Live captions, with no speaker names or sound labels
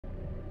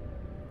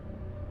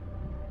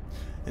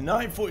In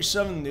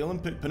 1947, the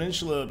Olympic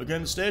Peninsula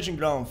became the staging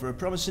ground for a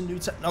promising new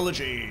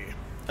technology.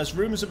 As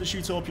rumours of its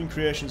utopian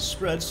creation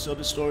spread, so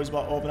did stories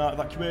about overnight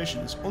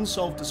evacuations,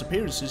 unsolved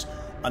disappearances,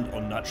 and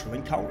unnatural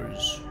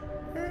encounters.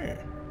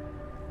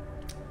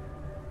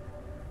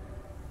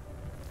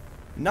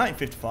 In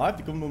 1955,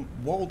 the government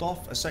walled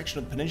off a section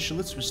of the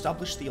peninsula to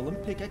establish the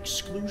Olympic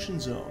Exclusion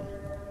Zone.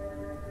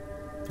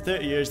 For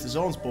 30 years, the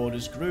zone's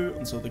borders grew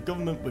until the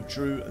government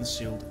withdrew and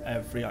sealed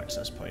every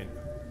access point.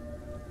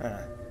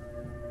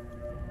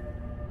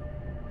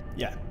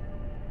 Yeah.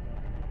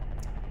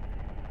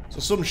 So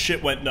some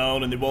shit went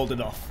down and they walled it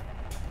off.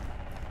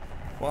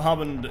 What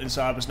happened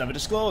inside was never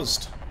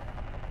disclosed.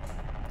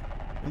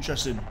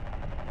 Interesting.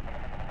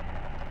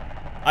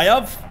 I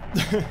have...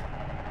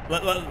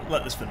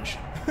 let this finish.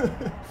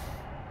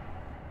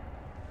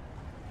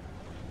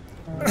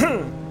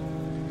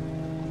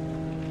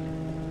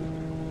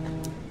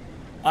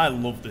 I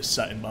love this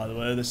setting, by the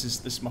way. This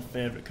is my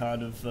favourite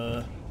kind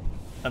of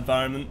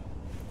environment.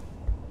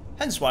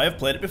 Hence why I've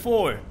played it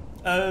before.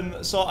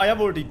 So I have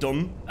already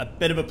done a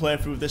bit of a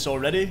playthrough of this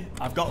already.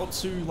 I've got up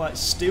to like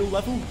steel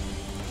level.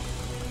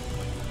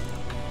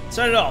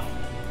 Turn it off.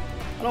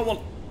 I don't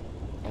want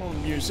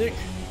music.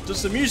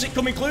 Does the music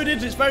come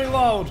included? It's very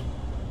loud.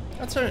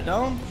 Can I turn it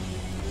down?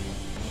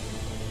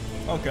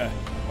 Okay.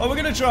 Well, we're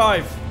gonna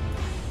drive.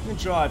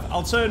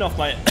 I'll turn off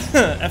my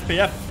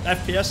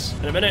FPS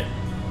in a minute.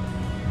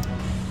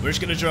 We're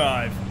just gonna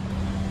drive.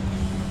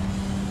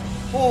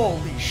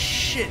 Holy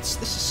shit!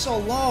 This is so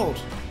loud.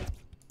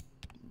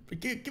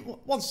 Give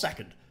 1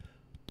 second.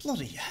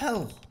 Bloody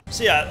hell.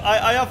 So yeah,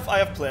 I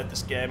have played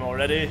this game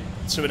already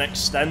to an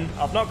extent.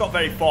 I've not got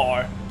very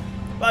far,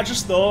 but I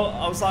just thought,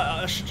 I was like,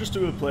 I should just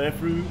do a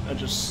playthrough and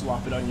just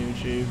slap it on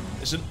YouTube.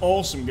 It's an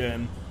awesome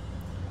game.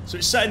 So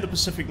it's set in the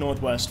Pacific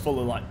Northwest, full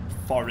of like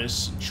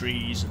forests and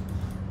trees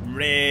and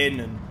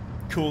rain and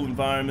cool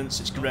environments.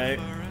 It's great.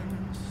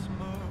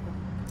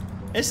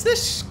 Is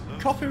this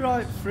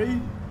copyright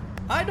free?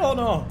 I don't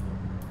know.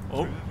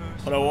 Oh,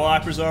 put our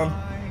wipers on.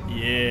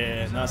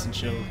 Yeah, nice and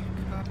chill.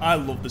 I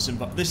love this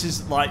environment. This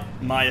is like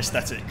my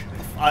aesthetic.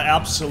 I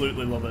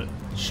absolutely love it.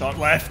 Shot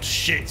left,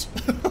 shit.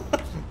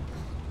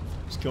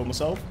 Just killed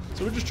myself.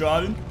 So we're just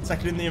driving,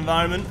 taking in the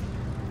environment.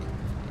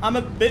 I'm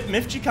a bit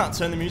miffed you can't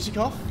turn the music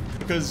off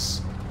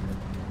because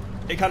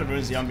it kind of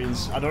ruins the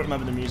ambience. I don't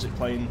remember the music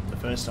playing the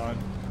first time.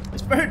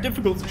 It's very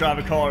difficult to drive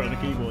a car on a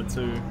keyboard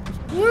too.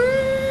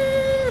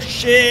 Woo!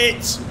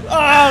 Shit!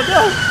 Oh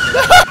no!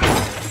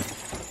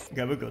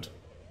 Okay, we're good.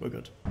 We're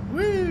good.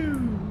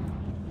 Woo!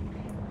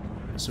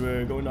 So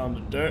we're going down the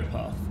dirt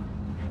path.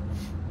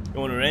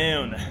 Going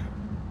around.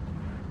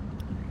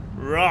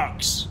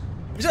 Rocks.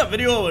 Is that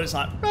video where it's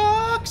like,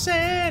 rocks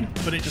in?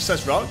 But it just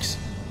says rocks.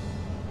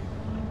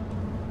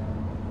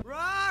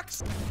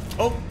 Rocks!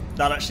 Oh,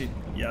 that actually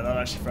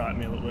frightened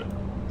me a little bit.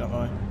 Can't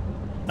lie.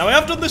 Now I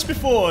have done this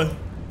before.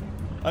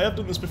 I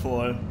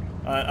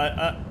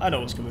know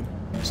what's coming.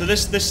 So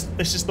this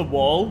is the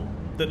wall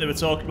that they were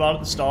talking about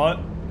at the start.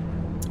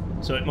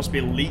 So it must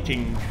be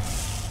leaking.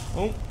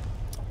 Oh.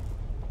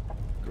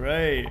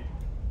 Great.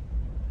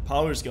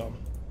 Power's gone.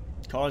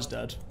 Car's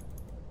dead.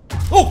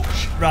 Oh!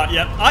 Right,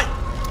 yeah.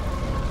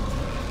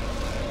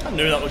 I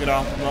knew that was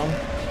gonna happen, man.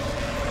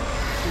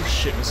 Oh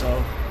shit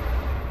myself.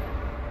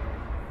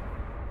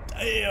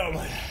 Damn,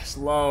 it's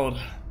loud.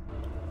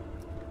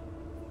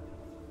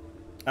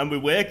 And we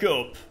wake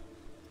up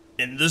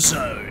in the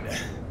zone.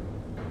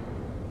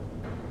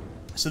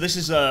 So this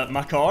is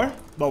my car.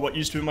 Well, what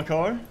used to be my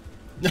car.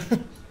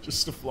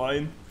 Just stuff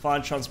flying.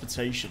 Find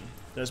transportation.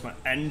 There's my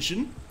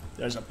engine.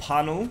 There's a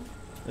panel.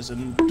 There's a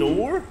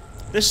door.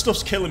 This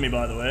stuff's killing me,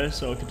 by the way,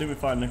 so I could do with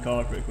finding a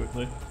car pretty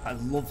quickly. I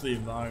love the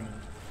environment.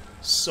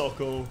 So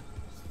cool.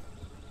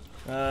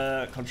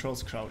 Control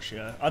to crouch,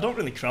 yeah. I don't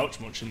really crouch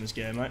much in this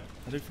game, right?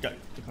 I do forget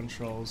the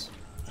controls.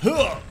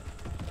 Huh!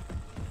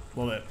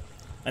 Love it.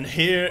 And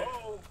here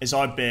is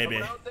our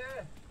baby.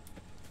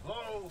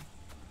 Hello?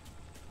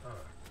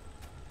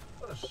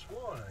 What a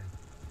swine.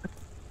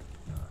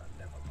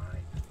 Never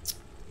mind.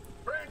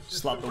 Francis,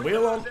 Slap the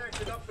wheel on.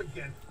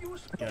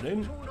 Get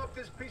in. Up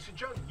this piece of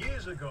junk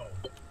years ago.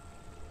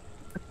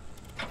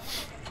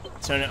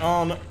 Turn it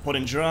on. Put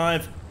in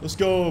drive. Let's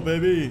go,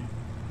 baby.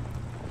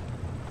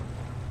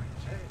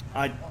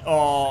 I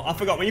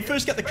forgot. When you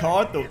first get the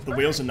car, the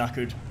wheels are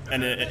knackered.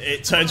 And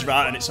it turns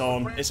right on its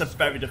own. It's a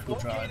very difficult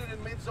drive.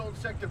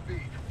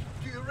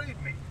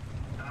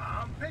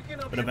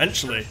 But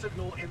eventually,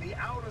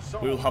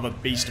 we will have a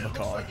beast of a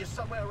car. Hey,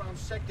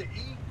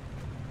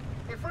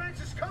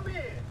 Francis, come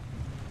here.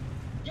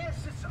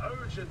 Yes, it's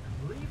urgent.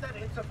 Leave that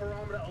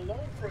interferometer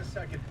alone for a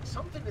second.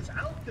 Something is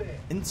out there.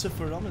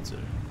 Interferometer?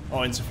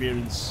 Oh,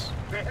 interference.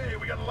 Hey,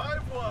 we got a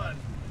live one.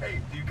 Hey,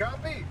 do you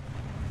copy?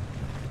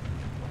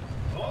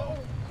 Hello?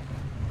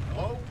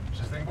 Hello? Is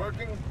this thing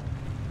working?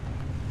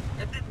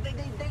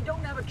 They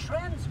don't have a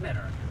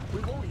transmitter.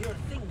 We won't hear a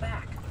thing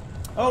back.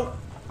 Oh.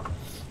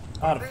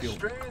 Out of fuel.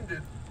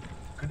 Stranded.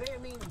 Could they, I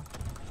mean...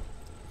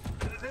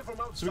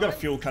 So we got a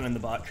fuel can in the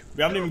back.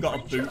 We haven't even got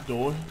a boot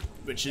door.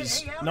 which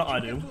is Hey, how not did you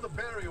ideal. get through the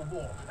barrier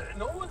wall?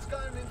 No one's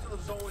gotten into the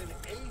zone in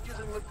ages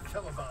and lived to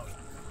tell about it.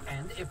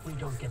 And if we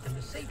don't get them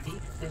to safety,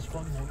 this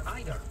one won't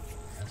either.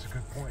 That's a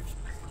good point.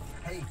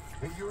 Hey,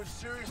 you're in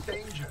serious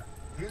danger.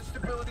 The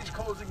instability's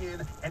closing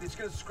in, and it's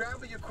gonna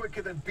scramble you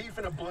quicker than beef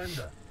in a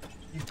blender.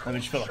 Let me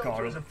just fill that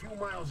car up. A few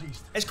miles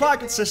east. It's quite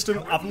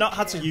consistent. I've not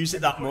had to use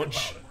it that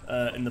much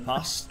in the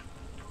past.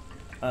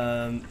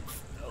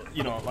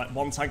 You know, like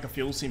 1 tank of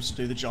fuel seems to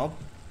do the job.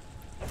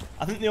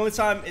 I think the only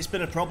time it's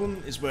been a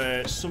problem is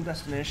where some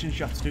destinations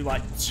you have to do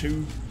like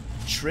 2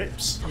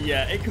 trips.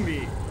 Yeah, it can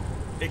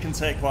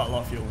take quite a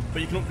lot of fuel,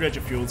 but you can upgrade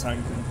your fuel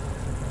tank and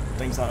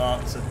things like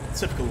that. It's a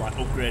typical like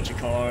upgrade your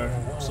car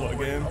sort of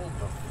game.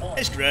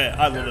 It's great.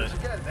 I love it.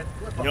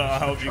 Yeah, I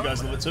hope you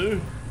guys love it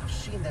too. I've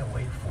seen that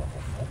waveform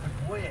before, but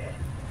where?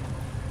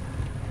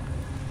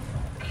 No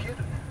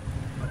kidding.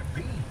 Could it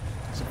be?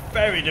 It's a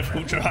very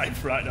difficult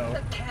drive right now.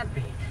 That can't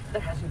be.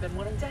 There hasn't been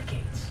one in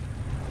decades.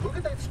 Look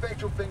at that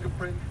spectral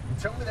fingerprint and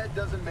tell me that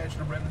doesn't match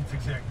the remnants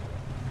exactly.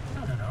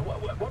 No.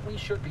 What we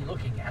should be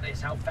looking at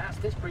is how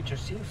fast this creature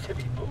seems to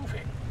be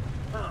moving.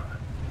 Huh.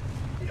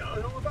 You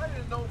know, if I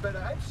didn't know better,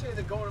 I'd say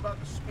they're going about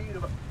the speed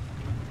of a...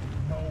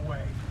 No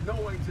way. No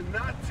way. Do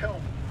not tell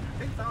me.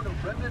 They found a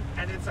remnant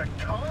and it's a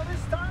car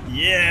this time?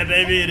 Yeah,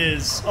 baby, it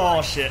is.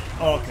 Oh, shit.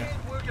 Okay. They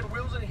ain't working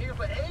wheels in here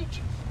for ages.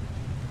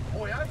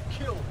 Boy, I'd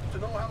kill to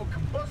know how a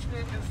combustion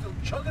engine's still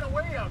chugging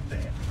away out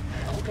there.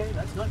 Okay,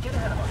 let's not get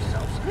ahead of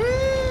ourselves.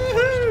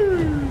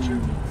 Woohoo! Creature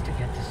needs to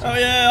get to Oh, safety.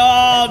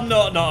 yeah. Oh,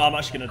 no, I'm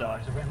actually going to die.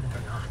 Is a remnant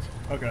or not?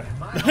 Okay.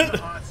 My other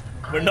hearts,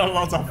 We're not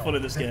allowed to have fun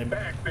in this game.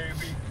 Back,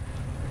 baby.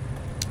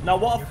 Now,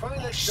 what? You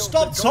find that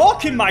Stop shelter,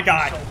 talking, don't my let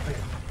guy. yourself in.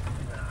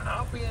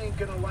 Hoppy ain't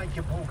gonna like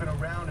you poking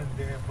around in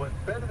there, but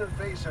better to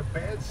face a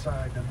bad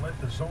side than let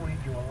the zone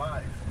eat you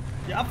alive.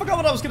 Yeah, I forgot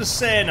what I was going to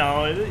say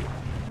now. It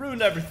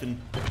ruined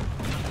everything.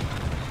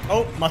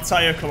 Oh, my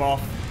tyre come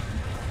off.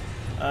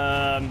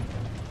 That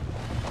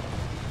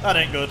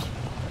ain't good.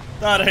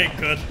 That ain't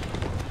good.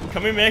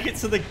 Can we make it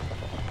to the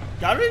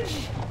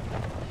garage?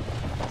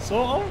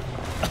 Sort of?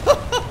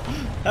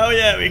 Hell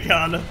yeah, we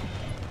can.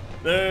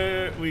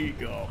 There we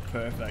go.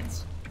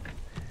 Perfect.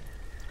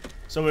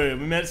 So we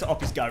made it to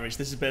Oppie's garage.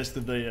 This is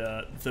basically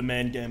the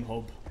main game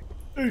hub.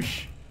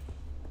 Oosh.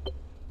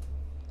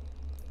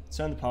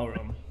 Turn the power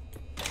on.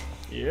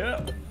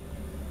 Yeah.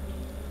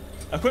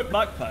 Equip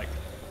backpack.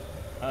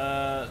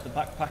 The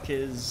backpack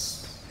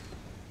is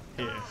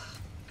here.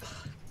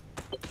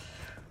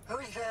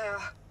 Who's there?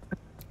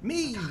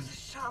 Me. The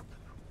shop.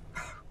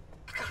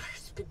 God,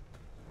 it's been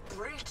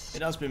breached.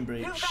 It has been You've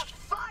breached. got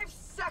 5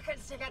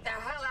 seconds to get the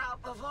hell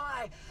out before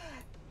I...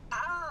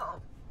 Ow!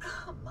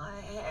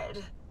 My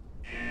head.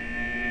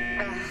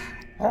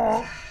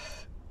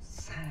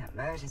 It's an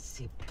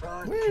emergency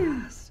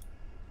broadcast.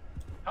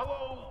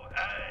 Hello,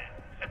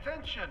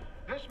 attention.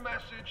 This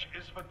message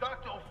is for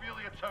Dr.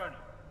 Ophelia Turner.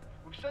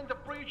 We sent a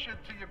breacher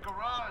to your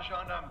garage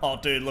on Oh,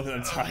 dude, look at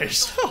them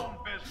tires.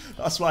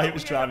 That's why he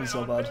was driving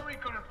so bad.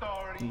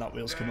 And that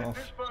wheel's come off.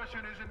 This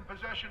person is in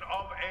possession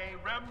of a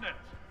remnant,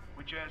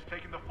 which has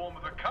taken the form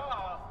of a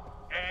car,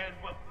 and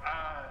well,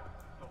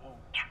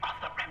 Get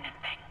off the remnant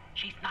thing.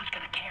 She's not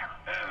gonna care.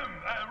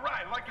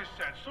 right, like I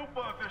said,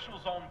 super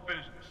officials own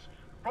business.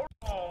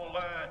 Protocol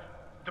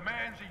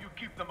demands that you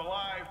keep them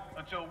alive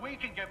until we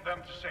can get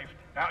them to safety.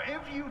 Now,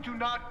 if you do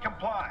not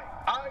comply,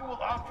 I will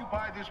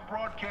occupy this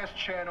broadcast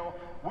channel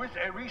with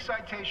a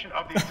recitation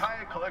of the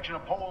entire collection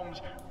of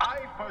poems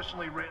I've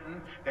personally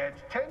written.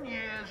 That's 10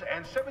 years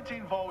and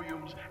 17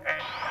 volumes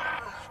and...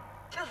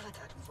 Get rid of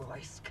that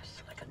voice,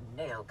 cuts like a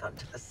nail gun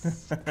to the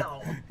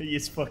skull. He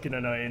is fucking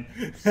annoying.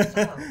 So,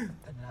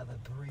 another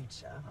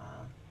breacher,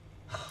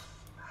 huh?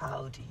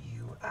 How do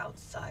you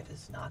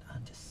outsiders not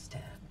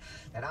understand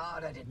that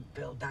Arda didn't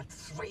build that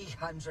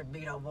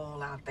 300-meter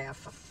wall out there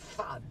for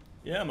fun?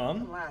 Yeah,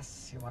 man.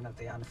 Unless you're one of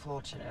the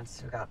unfortunates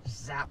who got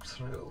zapped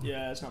through.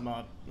 Yeah, it's not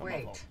mad.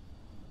 Wait,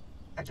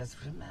 I just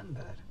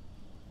remembered.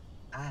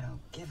 I don't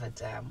give a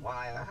damn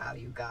why or how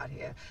you got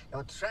here.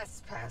 You're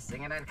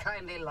trespassing, and I'd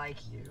kindly like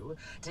you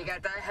to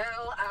get the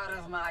hell out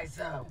of my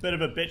zone. Bit of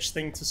a bitch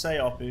thing to say,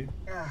 Oppie.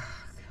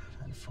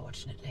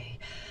 Unfortunately,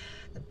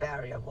 the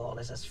barrier wall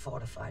is as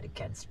fortified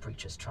against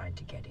breachers trying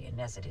to get in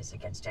as it is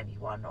against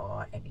anyone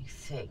or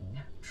anything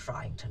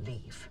trying to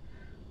leave.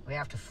 We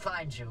have to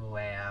find you a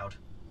way out.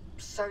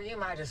 So you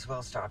might as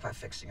well start by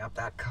fixing up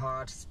that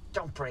car. Just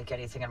don't break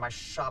anything in my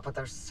shop with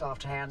those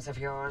soft hands of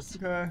yours.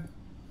 Okay.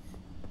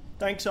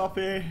 Thanks,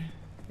 Oppie.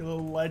 You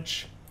little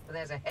ledge.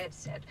 There's a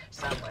headset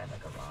somewhere in the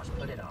garage.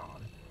 Put it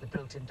on. The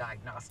built-in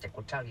diagnostic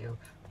will tell you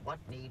what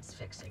needs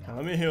fixing up.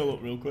 Let me heal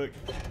up real quick.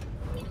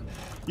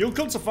 You'll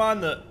come to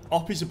find that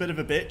Oppie's a bit of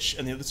a bitch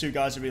and the other 2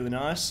 guys are really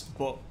nice,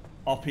 but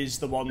Oppie's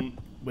the one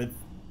with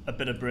a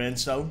bit of brain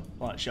cell.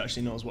 Like, she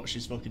actually knows what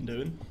she's fucking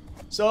doing.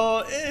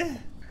 So,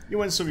 you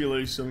win some, you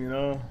lose some, you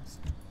know.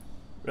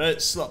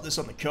 Right, slap this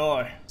on the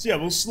car. So yeah,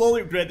 we'll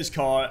slowly upgrade this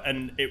car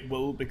and it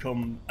will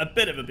become a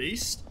bit of a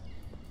beast.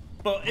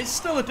 But it's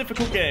still a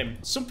difficult game.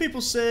 Some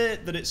people say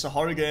that it's a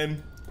horror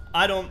game.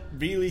 I don't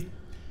really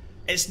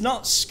It's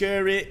not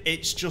scary,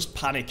 it's just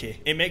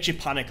panicky. It makes you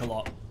panic a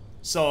lot.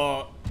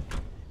 So,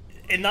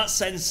 in that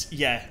sense,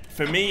 yeah,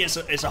 for me it's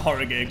a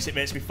horror game because it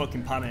makes me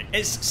fucking panic.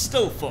 It's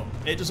still fun.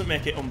 It doesn't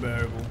make it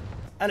unbearable.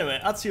 Anyway,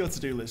 add to your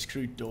to-do list,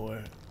 crude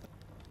door.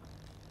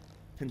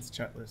 Pin to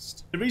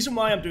checklist. The reason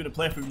why I'm doing a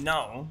playthrough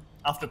now,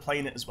 after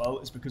playing it as well,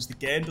 is because the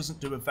game doesn't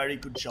do a very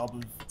good job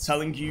of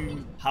telling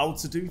you how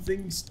to do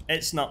things.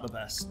 It's not the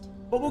best.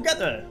 But we'll get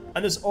there.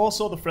 And there's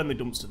also the friendly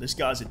dumpster. This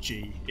guy's a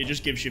G. He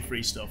just gives you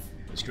free stuff.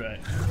 It's great.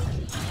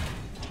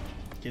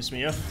 Gives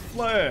me a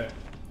flare.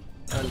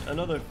 And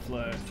another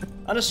flare.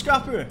 And a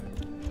scrapper.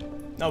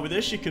 Now with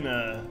this you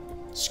can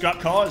scrap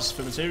cars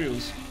for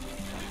materials.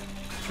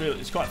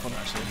 It's quite fun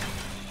actually.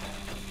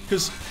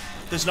 Because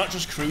there's not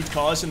just crude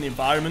cars in the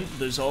environment,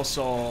 there's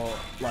also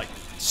like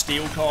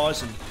steel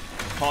cars and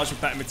cars with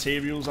better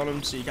materials on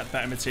them, so you get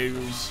better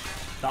materials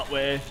that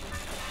way.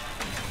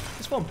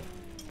 It's fun.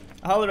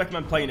 I highly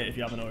recommend playing it if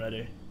you haven't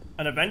already.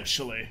 And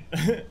eventually,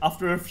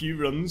 after a few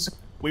runs,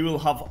 we will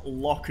have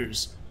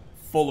lockers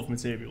full of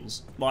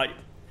materials. Like,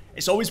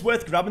 it's always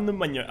worth grabbing them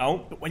when you're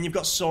out, but when you've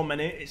got so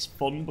many, it's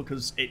fun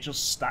because it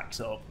just stacks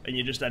up and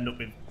you just end up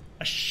with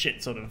a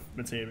shit ton of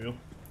material.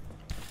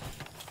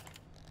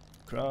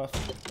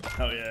 Craft.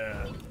 Hell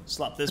yeah.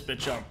 Slap this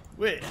bitch on.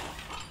 Wait.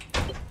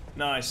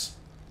 Nice.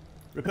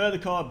 Repair the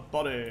car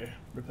body.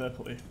 Repair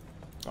putty.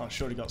 Oh,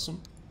 sure he got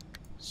some.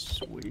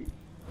 Sweet.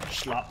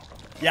 Slap.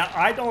 Yeah,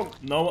 I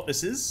don't know what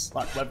this is.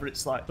 Like, whether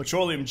it's like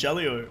petroleum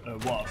jelly or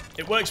what.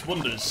 It works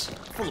wonders.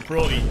 Full of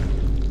protein.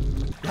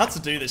 You had to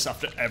do this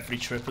after every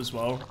trip as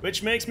well,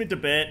 which makes me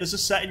debate. There's a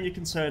setting you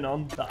can turn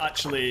on that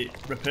actually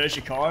repairs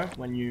your car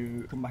when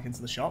you come back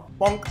into the shop.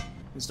 Bonk.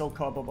 Install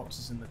cardboard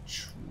boxes in the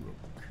truck.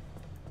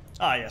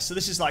 Ah, yeah, so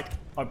this is like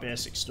our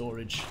basic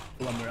storage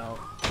for when we're out.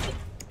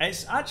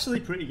 It's actually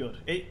pretty good.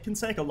 It can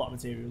take a lot of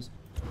materials.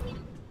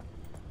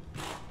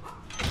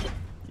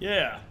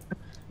 Yeah.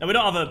 Now, we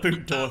don't have a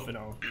boot door for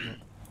now.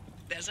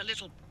 There's a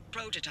little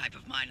prototype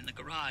of mine in the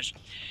garage.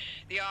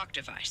 The ARC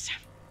device.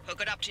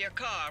 Hook it up to your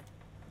car,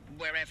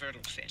 wherever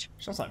it'll fit.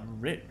 Sounds like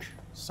Rick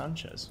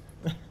Sanchez.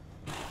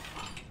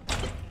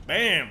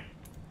 Bam!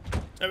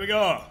 There we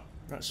go.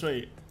 Right,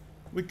 sweet.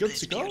 We're good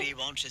to go. This beauty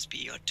won't just be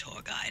your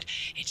tour guide.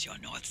 It's your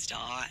North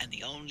Star and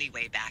the only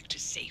way back to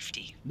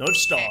safety. North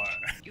Star.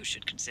 Heck, you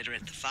should consider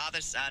it the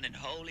Father, Son, and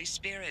Holy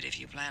Spirit if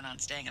you plan on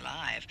staying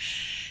alive.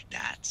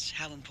 That's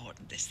how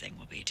important this thing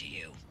will be to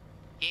you.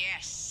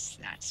 Yes,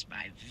 that's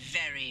my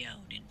very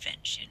own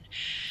invention.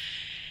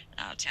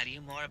 I'll tell you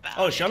more about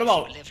it if you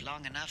live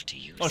long enough to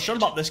use it. Oh, shout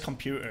about this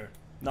computer,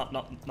 not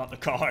the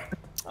car.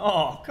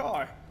 Oh,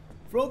 car.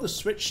 Throw the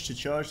switch to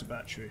charge the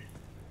battery.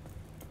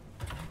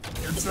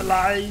 It's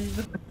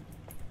alive.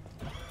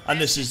 And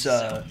this is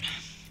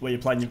where you're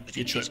planning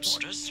your trips.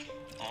 Borders,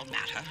 all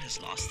matter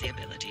has lost the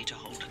ability to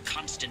hold a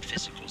constant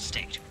physical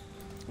state.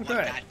 Okay.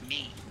 What that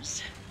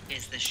means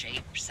is the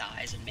shape,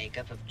 size, and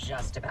makeup of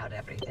Just about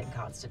everything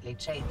constantly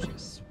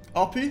changes.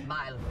 Oppie?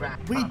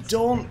 We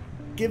don't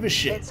give a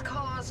shit. It's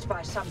caused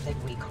by something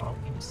we call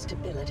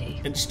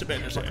instability.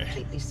 Instability. We're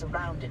completely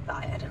surrounded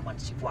by it, and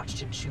once you've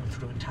watched it chew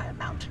through entire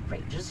mountain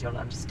ranges, you'll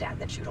understand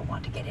that you don't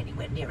want to get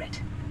anywhere near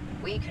it.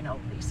 We can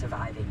only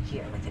survive in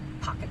here within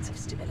pockets of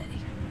stability.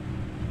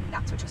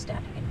 That's what you're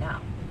standing in now.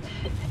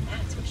 And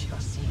that's what you're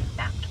seeing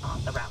mapped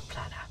on the route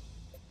planner.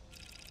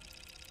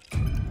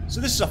 So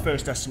this is our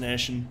first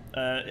destination.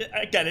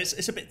 Again,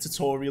 it's a bit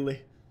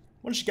tutorial-y.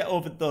 Once you get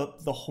over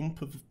the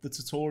hump of the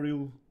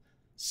tutorial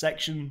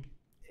section,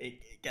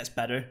 it gets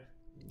better.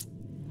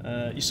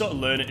 You sort of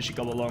learn it as you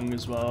go along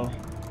as well.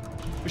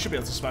 We should be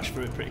able to smash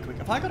through it pretty quick.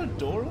 Have I got a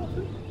door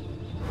open?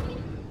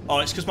 Oh,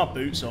 it's because my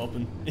boot's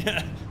open.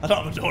 Yeah, I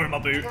don't have a door in my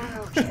boot.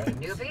 Okay,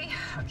 newbie.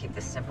 I'll keep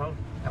this simple.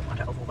 I don't want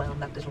to overwhelm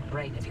that little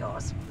brain of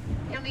yours.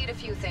 You'll need a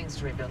few things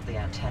to rebuild the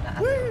antenna at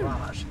the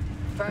garage.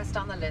 First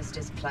on the list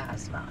is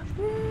plasma.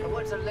 The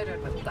woods are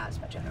littered with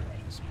plasma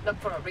generators. Look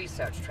for a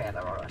research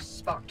trailer or a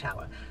spark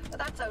tower. But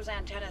that's those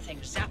antenna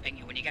things zapping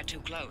you when you get too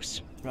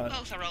close. Right.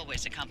 Both are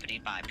always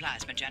accompanied by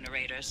plasma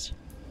generators.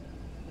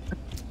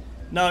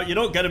 No, you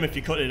don't get them if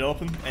you cut it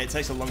open. It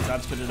takes a long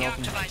time to cut it The open.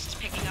 ARC device is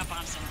picking up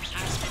on some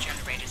plasma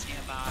generators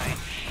nearby.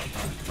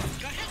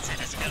 Your headset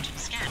has a built-in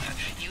scanner.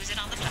 Use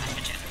it on the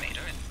plasma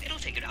generator, and it'll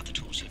figure out the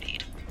tools you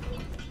need.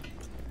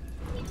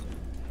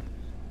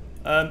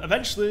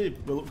 Eventually,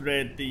 we'll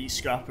upgrade the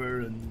scrapper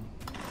and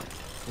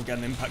we'll get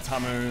an impact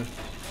hammer.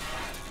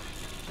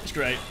 It's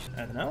great.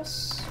 Anything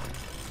else?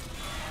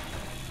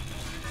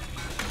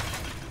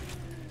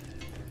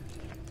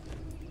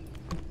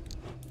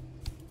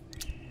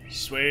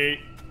 Sweet.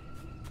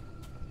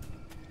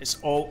 It's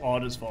all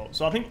Order's fault.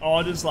 So I think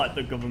Order's like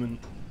the government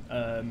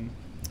in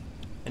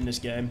this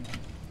game.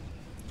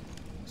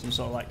 Some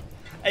sort of like...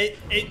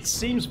 It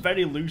seems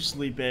very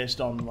loosely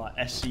based on like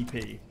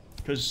SCP.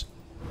 Because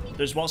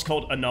there's what's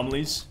called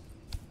anomalies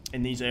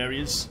in these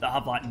areas that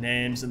have like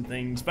names and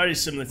things. Very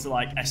similar to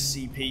like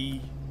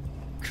SCP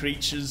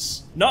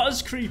creatures. Not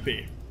as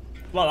creepy.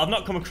 Well, I've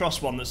not come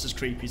across one that's as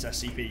creepy as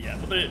SCP yet.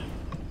 But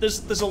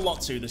there's a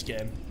lot to this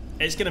game.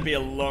 It's going to be a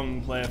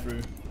long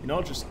playthrough. You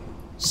know, just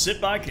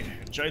Sit back,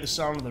 enjoy the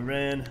sound of the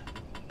rain,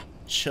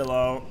 chill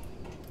out.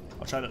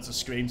 I'll try not to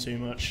scream too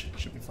much,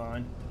 should be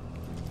fine.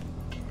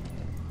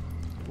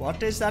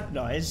 What is that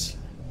noise?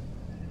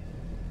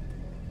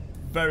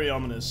 Very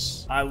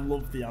ominous. I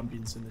love the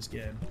ambience in this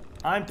game.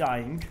 I'm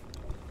dying.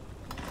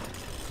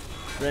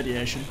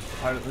 Radiation,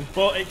 apparently.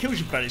 But it kills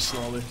you very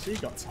slowly, so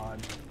you've got time.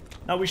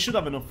 Now we should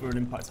have enough for an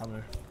impact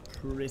hammer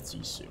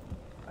pretty soon.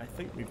 I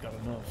think we've got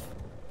enough.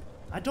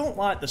 I don't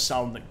like the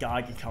sound that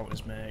Geiger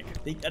counters make.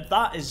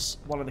 That is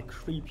one of the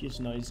creepiest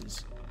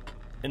noises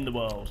in the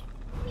world.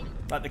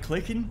 Like the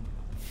clicking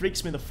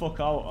freaks me the fuck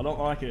out. I don't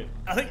like it.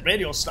 I think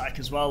radio static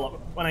as well.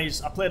 When I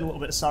played a little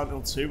bit of Silent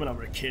Hill 2 when I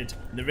was a kid.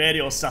 The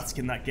radio static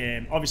in that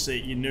game,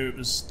 obviously you knew it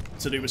was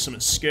to do with something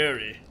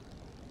scary.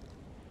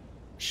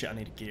 Shit, I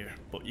need a gear.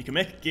 But you can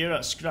make a gear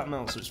out of scrap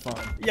metal, so it's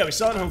fine. Yeah, with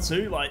Silent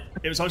Hill 2, like,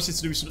 it was obviously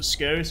to do with something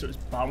scary, so it was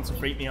bound to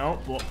freak me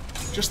out, but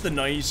just the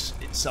noise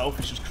itself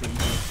is just creepy.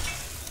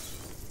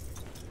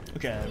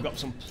 Okay, I've got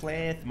some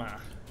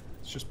plasma.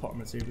 Let's just put our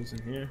materials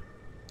in here.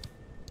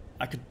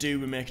 I could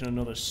do with making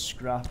another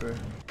scrapper.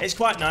 It's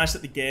quite nice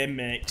that the game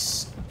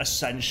makes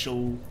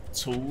essential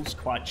tools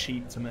quite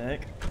cheap to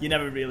make. You're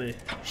never really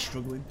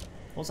struggling.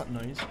 What's that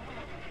noise?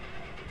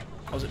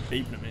 Why was it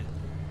beeping at me?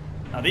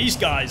 Now these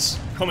guys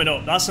coming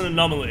up, that's an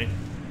anomaly.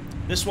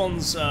 This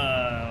one's,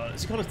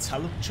 is it called a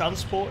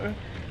teletransporter?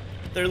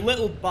 They're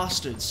little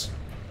bastards.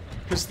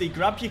 Because they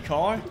grab your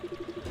car,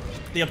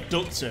 the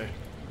abductor.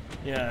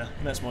 Yeah,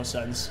 makes more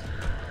sense.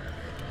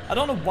 I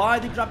don't know why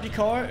they grab your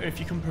car, or if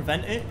you can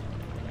prevent it.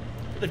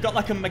 But they've got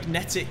like a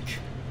magnetic,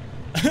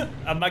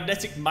 a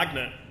magnetic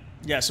magnet.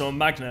 Yeah, so a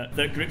magnet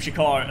that grips your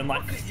car and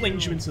like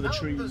flings you into the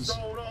trees. The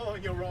zone all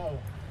on your own.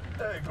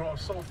 They grow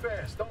so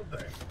fast, don't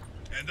they?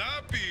 And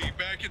I'll be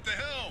back at the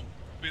helm.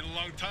 Been a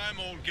long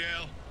time, old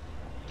gal.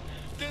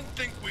 Didn't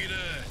think we'd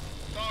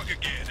talk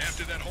again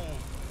after that whole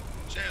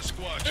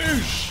Sasquatch.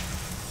 Oosh.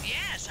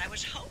 Yes, I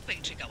was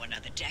hoping to go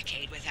another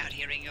decade without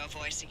hearing your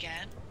voice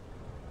again.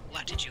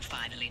 What, did you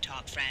finally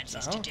talk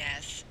Francis to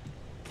death?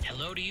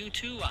 Hello to you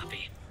too,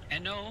 Oppie.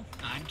 And no,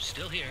 I'm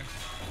still here.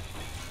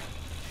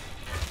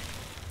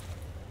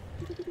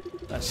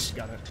 Let's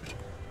scan it.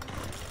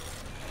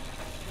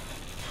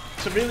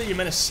 So really you're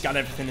meant to scan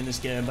everything in this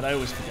game, but I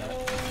always forget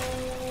it.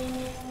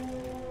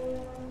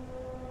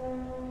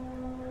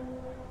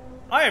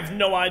 I have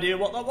no idea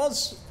what that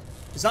was.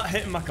 Is that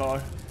hitting my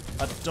car?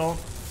 I don't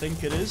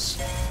think it is.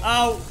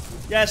 Oh!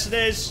 Yes it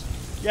is!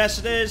 Yes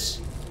it is!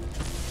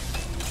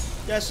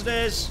 Yes it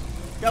is!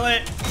 Kill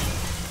it!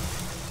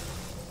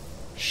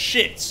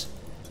 Shit!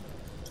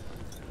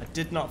 I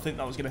did not think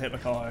that was going to hit my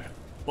car.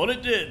 But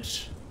it did!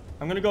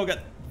 I'm going to go get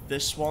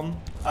this one.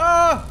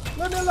 Ah!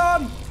 Leave me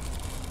alone!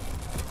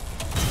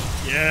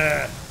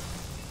 Yeah.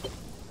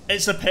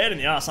 It's a pain in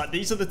the ass. Like,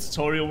 these are the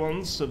tutorial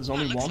ones, so there's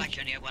only one. Like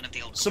you're near one of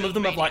the old Some of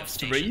them have like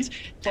 3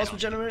 plasma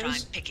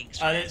generators,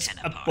 and it's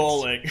a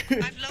ball ache.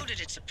 I've loaded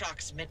its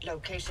approximate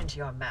Location to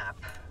your map.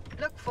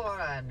 Look for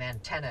an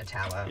antenna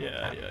tower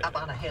up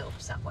on a hill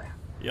somewhere.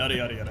 Yada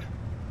yada yada.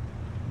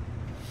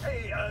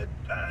 Hey,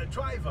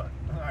 driver.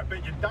 I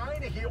bet you're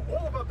dying to hear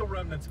all about the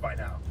remnants by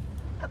now.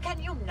 Oh,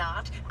 can you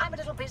not? I'm a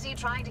little busy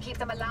trying to keep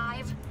them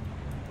alive.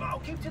 I'll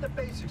keep to the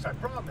basics, I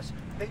promise.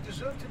 They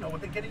deserve to know what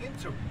they're getting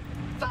into.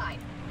 Fine.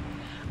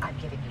 I'm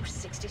giving you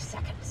 60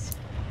 seconds.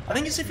 I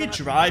think it's if you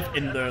drive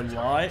in their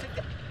light.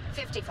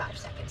 55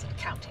 seconds and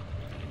counting.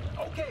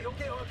 Okay.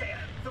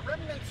 The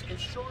remnants, in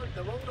short,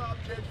 they're old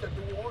objects that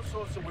do all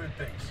sorts of weird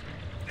things.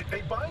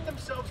 They bind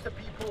themselves to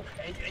people,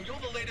 And you're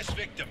the latest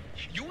victim.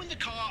 You and the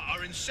car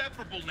are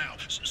inseparable now,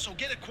 so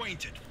get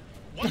acquainted.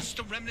 Once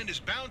the remnant is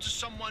bound to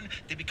someone,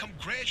 they become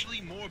gradually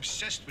more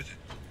obsessed with it.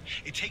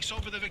 It takes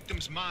over the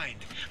victim's mind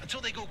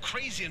until they go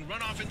crazy and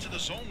run off into the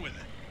zone with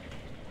it.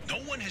 No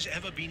one has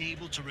ever been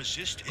able to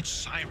resist its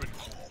siren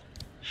call.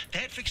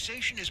 That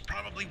fixation is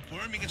probably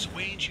worming its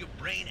way into your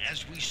brain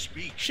as we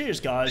speak. Cheers,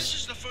 guys.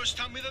 This is the first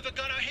time we've ever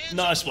got our hands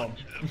Nice on one.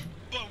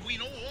 But we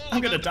know all I'm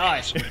about gonna the die.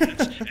 past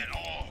remnants. And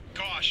oh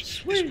gosh,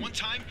 Sweet. this one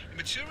time it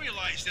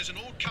materialized as an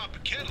old copper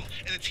kettle,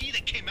 and the tea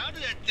that came out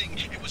of that thing,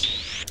 it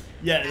was...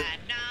 Yeah.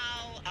 And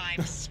now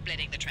I'm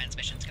splitting the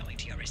transmissions going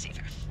to your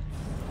receiver.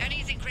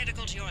 Anything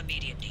critical to your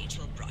immediate needs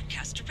will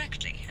broadcast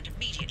directly and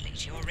immediately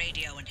to your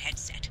radio and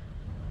headset.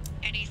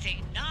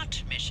 Anything not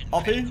mission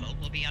critical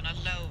will be on a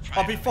low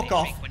priority fuck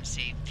off.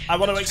 frequency. I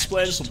want to Those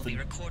explain transmissions something.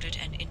 will be recorded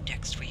and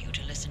indexed for you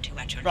to listen to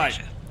at your Right.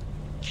 leisure.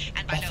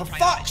 And by Oh, low for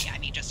priority, fuck. I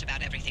mean just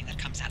about everything that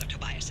comes out of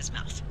Tobias's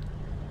mouth.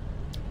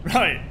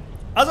 Right.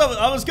 As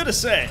I was gonna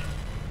say,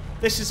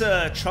 this is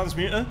a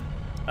transmuter.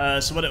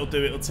 So what it'll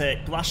do, it'll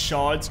take glass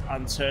shards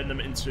and turn them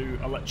into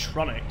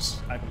electronics,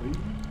 I believe.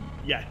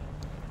 Yeah.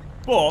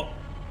 But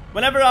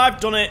whenever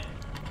I've done it,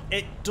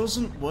 it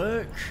doesn't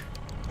work.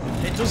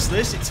 It does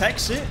this, it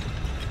takes it.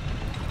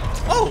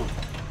 Oh!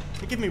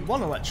 It gave me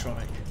 1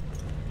 electronic.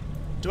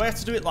 Do I have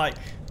to do it like...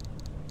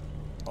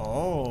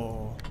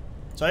 Oh.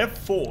 So I have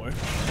 4.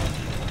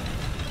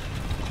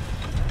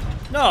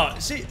 No,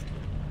 see...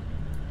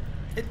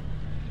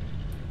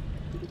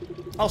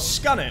 I'll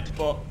scan it,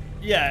 but...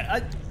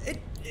 Yeah,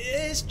 it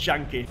is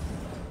janky.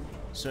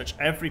 Search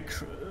every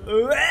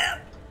I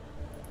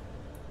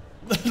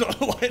don't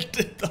know why I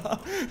did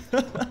that.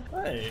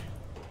 Hey.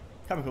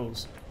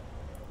 Chemicals.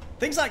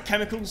 Things like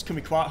chemicals can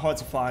be quite hard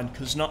to find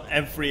because not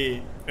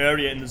every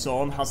area in the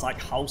zone has like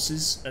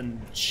houses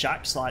and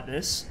shacks like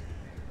this.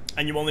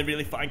 And you only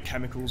really find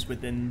chemicals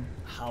within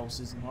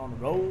houses. And on the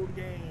road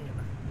again.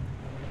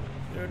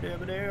 On the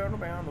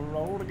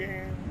road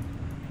again.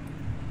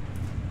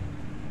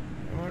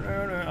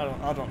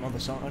 I don't know the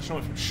song. I just know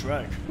it from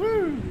Shrek.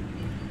 Woo!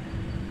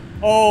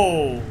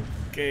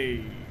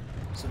 Okay.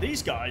 So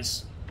these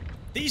guys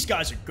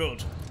are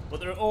good, but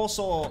they're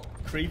also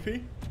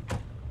creepy.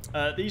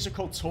 These are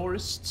called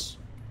tourists.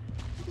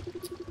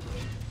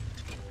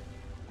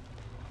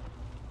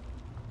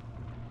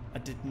 I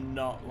did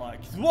not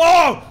like.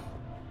 Whoa!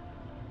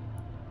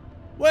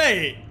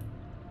 Wait.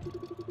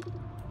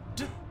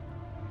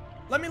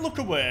 Let me look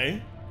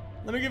away.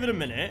 Let me give it a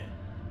minute.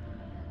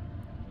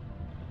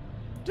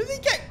 Do they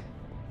get?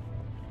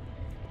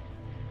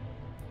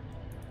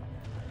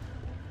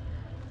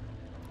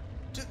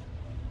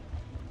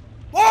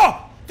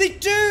 Oh, they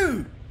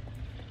do.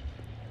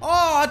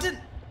 Oh, I didn't.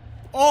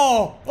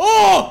 Oh!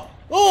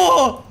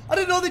 I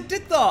didn't know they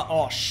did that.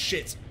 Oh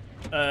shit.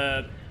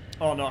 Oh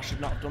no, I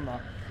should not have done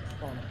that.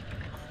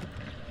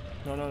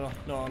 Oh no.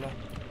 No.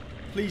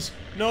 Please,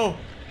 no.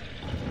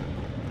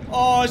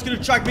 Oh, it's gonna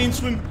drag me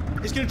into him.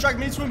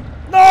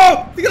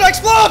 No! They're gonna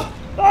explode!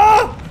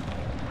 Oh!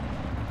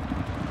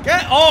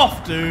 Get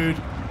off, dude.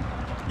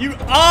 You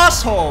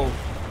asshole.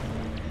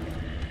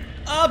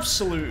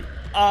 Absolute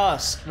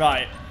ass.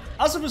 Right.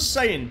 As I was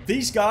saying,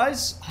 these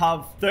guys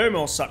have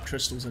thermostat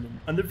crystals in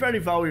them, and they're very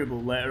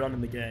valuable later on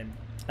in the game.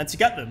 And to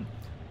get them,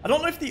 I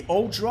don't know if they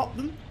all drop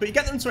them, but you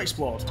get them to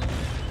explode.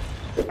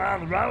 On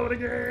the road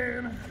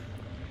again.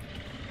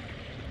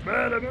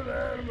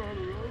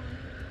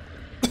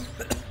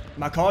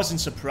 My car's in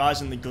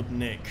surprisingly good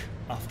nick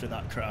after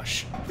that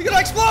crash. They're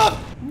gonna explode!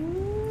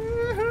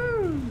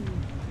 Woohoo!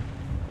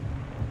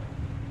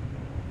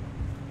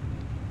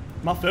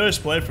 My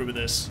first playthrough with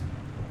this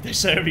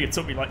area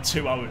took me like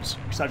 2 hours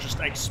because I just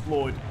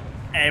explored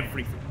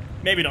everything.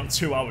 Maybe not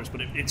 2 hours, but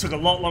it took a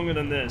lot longer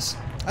than this.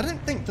 I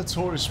didn't think the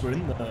tourists were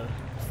in the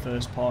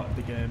first part of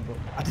the game, but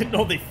I didn't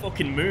know they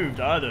fucking moved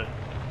either.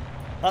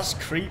 That's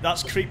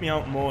creeped me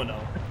out more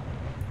now.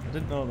 I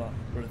didn't know that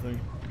for a thing.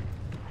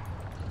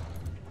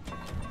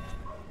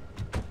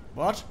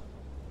 What?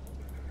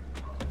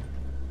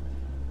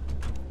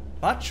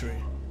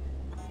 Battery?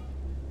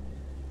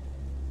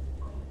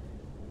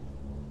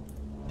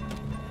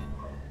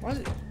 Why is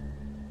it?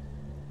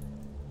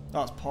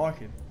 Oh, it's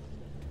parking.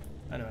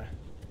 Anyway.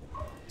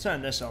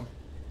 Turn this on.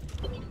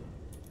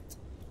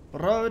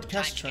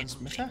 Broadcast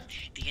transmitter.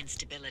 The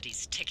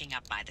instability's ticking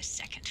up by the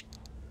second.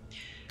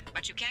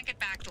 But you can't get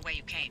back the way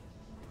you came.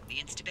 The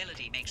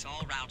instability makes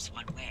all routes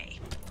one way.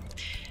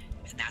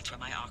 And that's where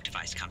my arc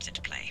device comes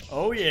into play.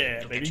 Oh yeah,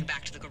 It'll baby. get you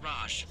back to the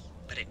garage,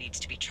 but it needs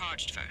to be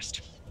charged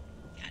first.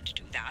 And to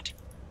do that,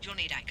 you'll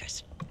need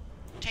anchors.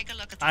 Take a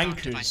look at the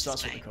arc device Anchors, that's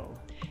what display. they call.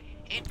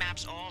 It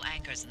maps all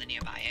anchors in the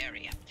nearby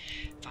area.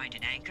 Find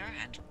an anchor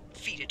and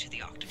feed it to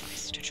the arc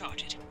device to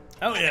charge it.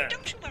 Oh yeah. But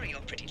don't you worry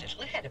your pretty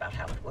little head Head about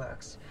how it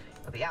works.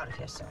 We'll be out of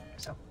here soon,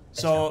 so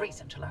there's So, no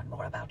reason to learn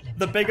more about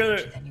the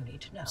bigger than you need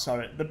to know.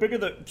 Sorry, the bigger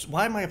the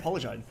why am I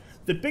apologizing?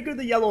 The bigger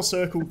the yellow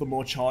circle, the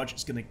more charge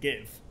it's gonna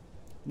give.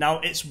 Now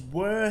it's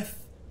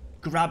worth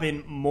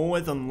grabbing more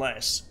than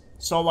less.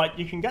 So like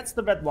you can get to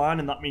the red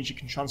line and that means you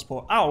can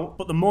transport out,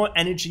 but the more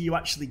energy you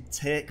actually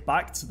take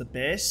back to the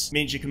base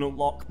means you can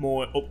unlock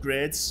more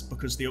upgrades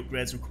because the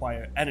upgrades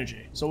require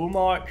energy. So we'll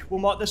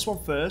mark this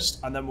one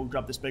first and then we'll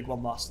grab this big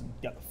one last and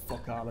get the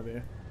fuck out of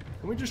here.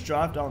 Can we just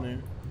drive down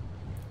here?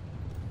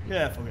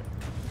 Yeah, fuck it.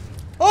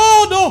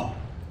 Oh no!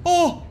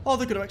 Oh,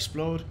 they're gonna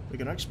explode. They're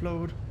gonna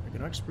explode. They're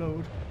gonna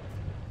explode.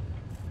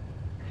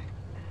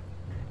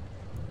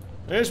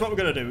 Here's what we're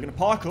gonna do. We're gonna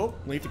park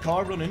up, leave the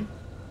car running.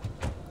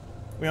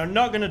 We are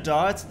not gonna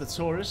die to the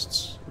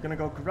tourists. We're gonna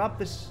go grab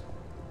this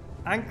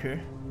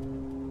anchor.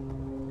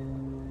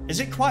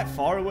 Is it quite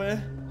far away?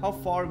 How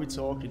far are we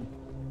talking?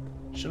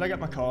 Should I get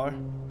my car?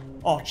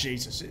 Oh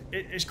Jesus,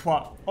 it's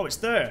quite. Oh, it's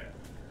there.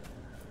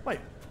 Wait.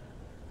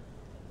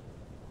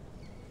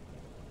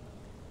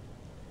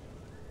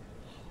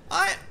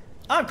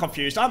 I'm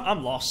confused.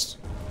 I'm lost.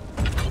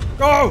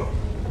 Go!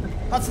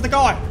 Back to the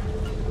guy.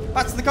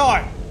 Back to the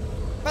guy.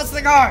 Back to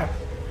the guy.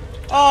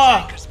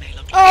 Ah!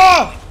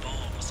 Ah!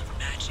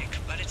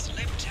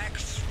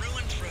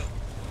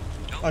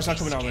 Oh, it's not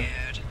coming out of it.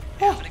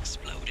 Haven't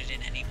exploded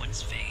in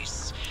anyone's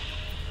face.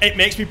 It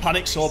makes me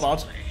panic so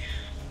bad.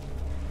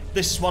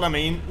 This is what I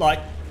mean. Like,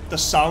 the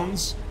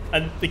sounds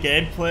and the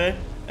gameplay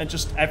and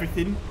just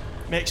everything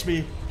makes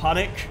me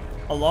panic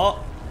a lot.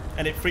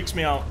 And it freaks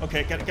me out.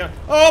 Okay, get it.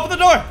 Oh, open the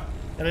door!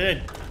 Get it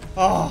in.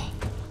 Oh,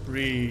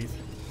 breathe.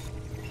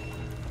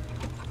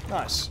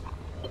 Nice.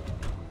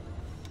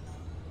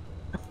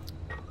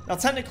 Now,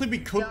 technically, we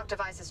could. The arc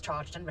device is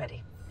charged and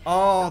ready.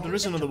 Oh, there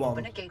is another one.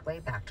 Open a gateway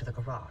back to the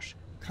garage.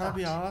 Can't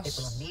be But arsed. it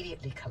will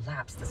immediately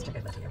collapse the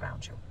stability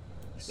around you.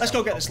 Let's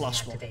go get this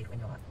last one. Activate when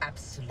you're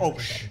absolutely Oh,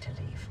 ready to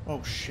leave.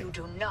 Oh, shit. You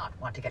do not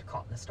want to get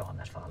caught in the storm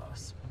that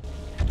follows.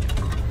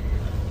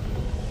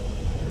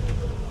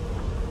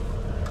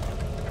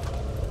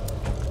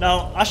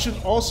 Now, I should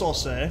also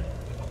say,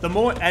 the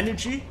more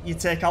energy you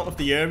take out of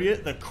the area,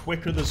 the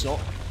quicker the zone...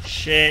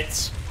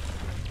 Shit.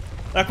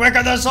 The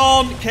quicker the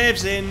zone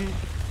caves in.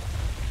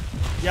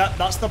 Yeah,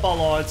 that's the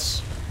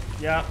bollards.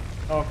 Yeah,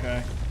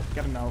 okay.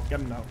 Get him now, get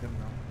him now, get him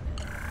now.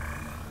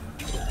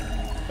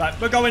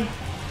 Right, we're going.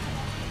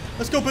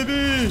 Let's go,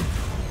 baby!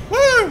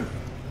 Woo!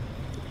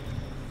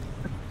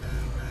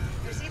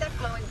 You see that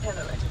glowing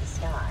pillar into the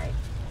sky?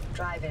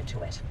 Drive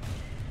into it.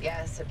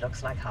 Yes, it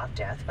looks like hot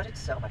death, but it's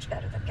so much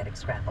better than getting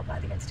scrambled by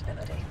the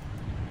instability.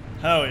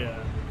 Hell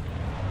yeah.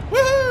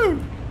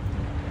 Woohoo!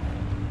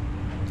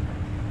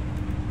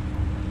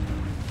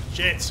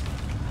 Shit.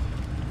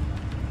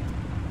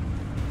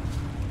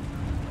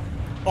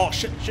 Oh,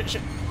 shit, shit,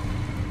 shit.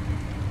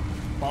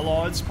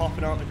 Bollards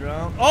popping out the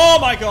ground. Oh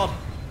my god!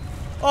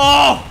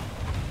 Oh!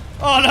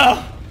 Oh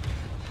no!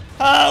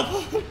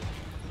 Help!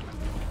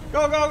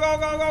 Go, go, go,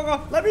 go, go,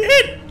 go! Let me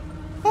in!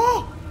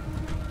 Oh!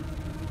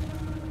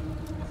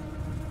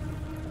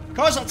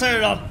 Car's not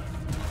turning on.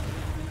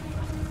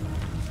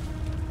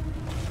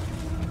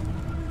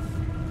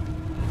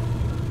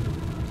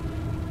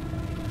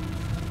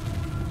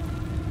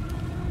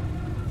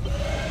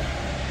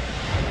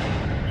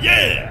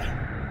 Yeah!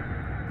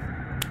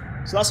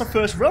 So that's our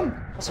first run.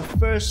 That's our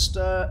first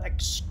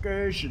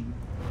excursion.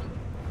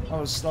 That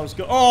was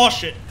good. Oh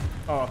shit!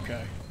 Oh,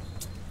 okay.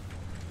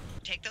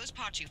 Take those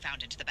parts you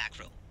found into the back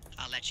room.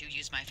 I'll let you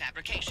use my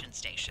fabrication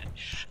station.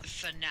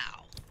 For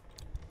now.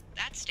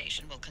 That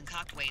station will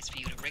concoct ways for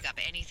you to rig up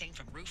anything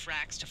from roof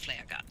racks to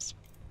flare guns.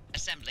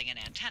 Assembling an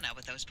antenna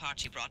with those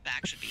parts you brought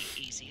back should be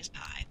easy as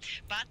pie.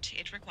 But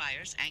it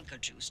requires anchor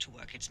juice to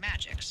work its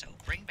magic, so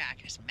bring back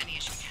as many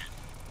as you can.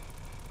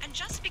 And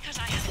just because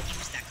I haven't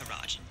used that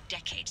garage in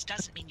decades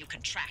doesn't mean you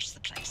can trash the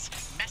place.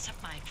 Mess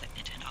up my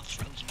equipment and I'll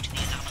throw you to the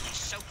anomaly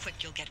so quick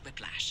you'll get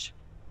whiplash.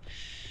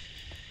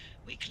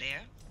 We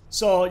clear?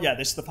 So yeah,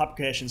 this is the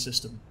fabrication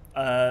system.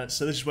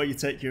 So this is where you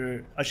take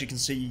your, as you can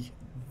see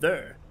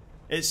there,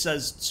 it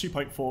says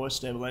 2.4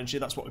 stable energy.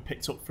 That's what we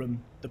picked up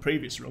from the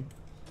previous run.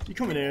 You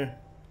come in here,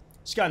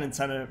 scan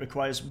antenna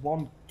requires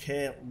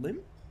 1k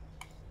limb.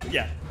 But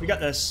yeah, we get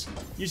this,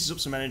 uses up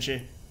some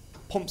energy,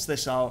 pumps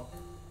this out.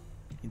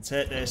 You can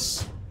take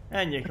this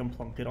and you can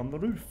plonk it on the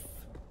roof,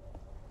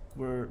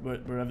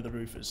 wherever the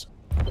roof is.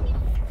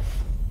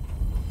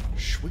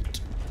 Sweet.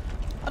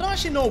 I don't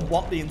actually know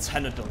what the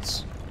antenna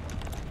does.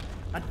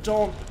 I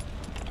don't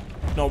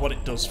know what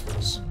it does for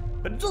us,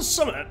 but it does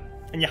something,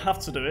 and you have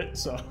to do it.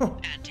 So.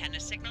 Antenna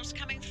signals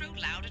coming through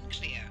loud and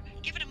clear.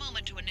 Give it a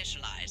moment to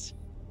initialize.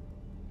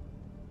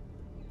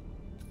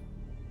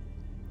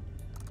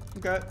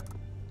 Okay.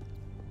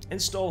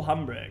 Install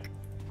handbrake.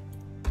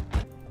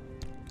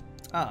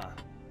 Ah.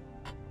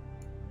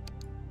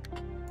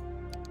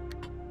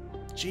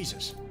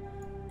 Jesus.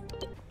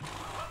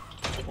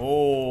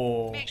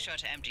 Oh. Make sure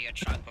to empty your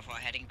trunk before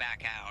heading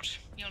back out.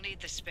 You'll need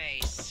the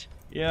space.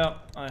 Yeah,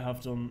 I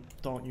have done.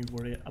 Don't you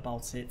worry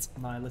about it,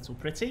 my little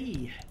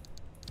pretty.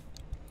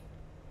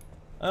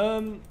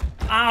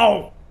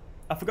 Ow!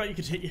 I forgot you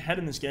could hit your head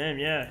in this game.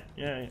 Yeah,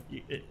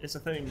 it's a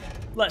thing.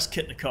 Let's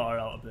kit the car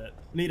out a bit.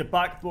 Need a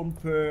back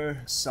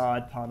bumper,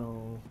 side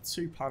panel,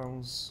 2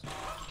 panels.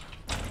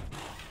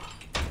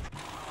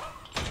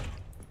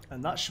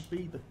 And that should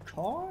be the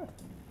car?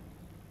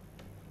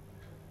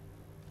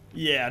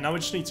 Yeah, now we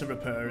just need to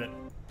repair it.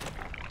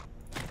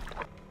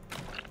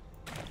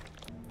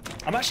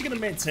 I'm actually going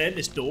to maintain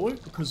this door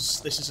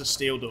because this is a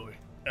steel door.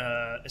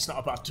 It's not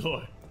a bad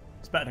door.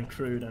 It's better than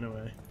crude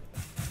anyway.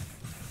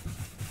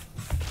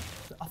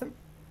 I think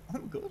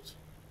we're good.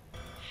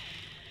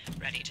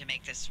 Ready to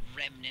make this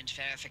remnant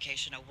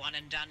verification a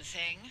one-and-done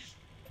thing?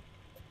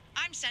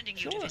 I'm sending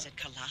you to visit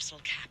Colossal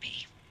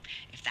Cappy.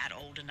 If that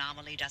old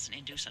anomaly doesn't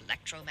induce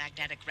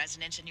electromagnetic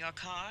resonance in your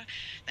car,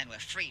 then we're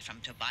free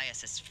from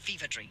Tobias's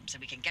fever dreams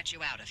and we can get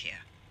you out of here.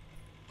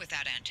 With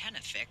that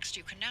antenna fixed,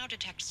 you can now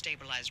detect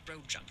stabilized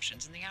road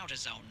junctions in the outer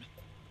zone.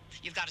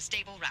 You've got a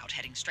stable route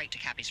heading straight to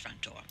Cappy's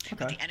front door,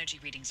 but the energy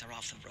readings are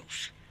off the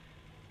roof.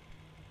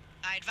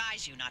 I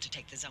advise you not to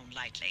take the zone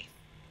lightly.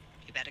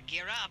 You better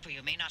gear up or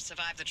you may not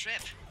survive the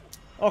trip.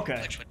 Okay.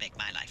 Which would make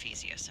my life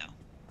easier, so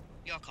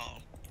your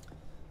call.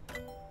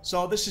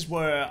 So this is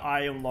where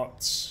I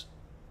unlocked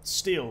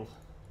steel.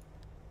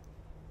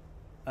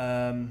 So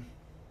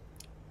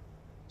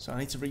I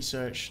need to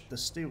research the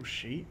steel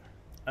sheet.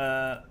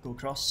 Go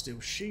across steel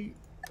sheet.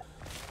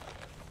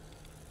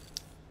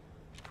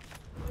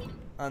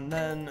 And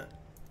then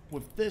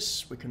with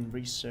this we can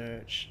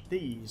research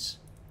these.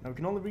 Now we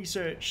can only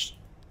research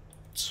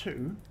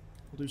 2.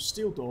 We'll do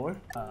steel door.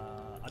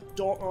 I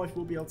don't know if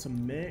we'll be able to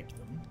make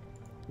them.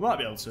 We might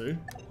be able to.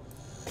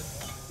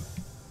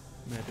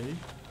 Maybe.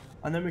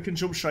 And then we can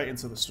jump straight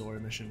into the story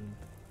mission and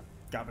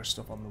gather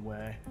stuff on the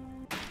way.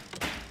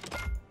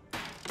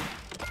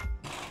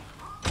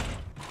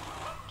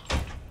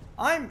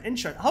 I'm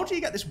interested. How do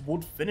you get this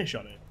wood finish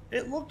on it?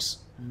 It looks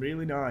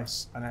really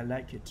nice, and I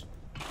like it.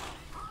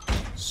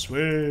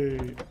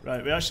 Sweet.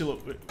 Right, we actually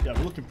look... Yeah,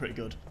 we're looking pretty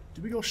good.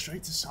 Do we go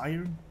straight to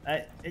Siren?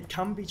 It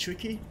can be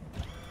tricky.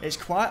 It's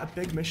quite a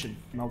big mission.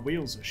 My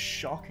wheels are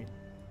shocking,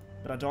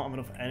 but I don't have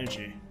enough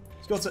energy.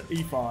 Let's go to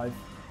E5.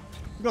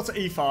 We go to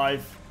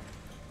E5.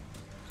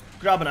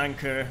 Grab an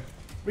anchor.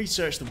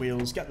 Research the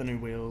wheels. Get the new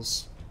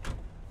wheels.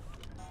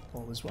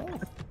 All as well.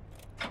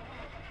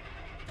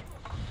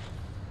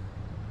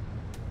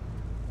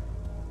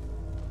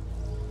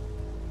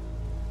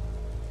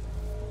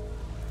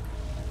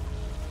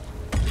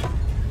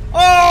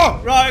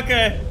 Oh! Right,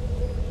 okay.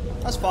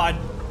 That's fine.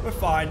 We're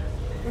fine.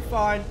 We're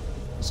fine.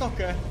 It's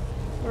okay.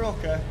 We're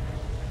okay.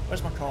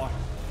 Where's my car?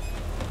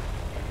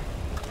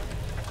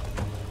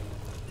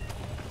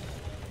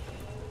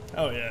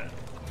 Oh, yeah.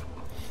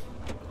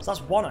 So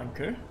that's one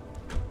anchor.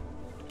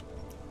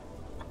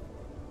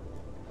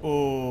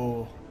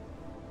 Oh.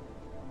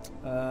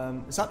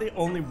 Is that the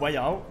only way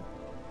out?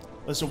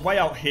 There's a way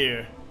out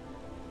here.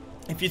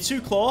 If you're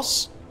too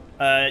close,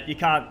 you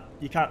can't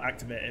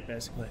activate it,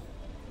 basically.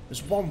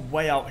 There's one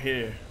way out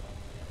here.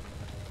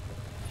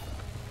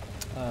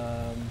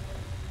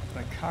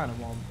 I kind of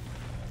want...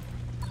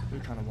 We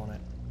kind of want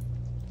it.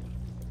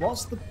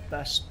 What's the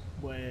best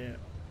way?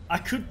 I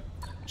could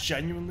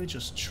genuinely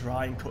just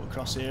try and cut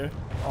across here.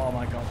 Oh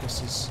my god,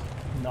 this is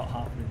not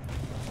happening.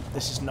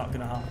 This is not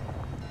gonna happen.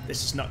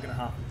 This is not gonna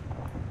happen.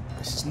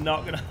 This is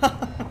not gonna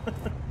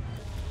happen.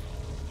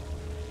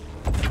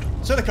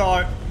 To the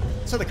car.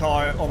 To the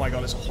car. Oh my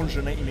god, it's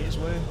 180 meters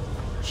away.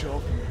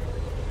 Joking.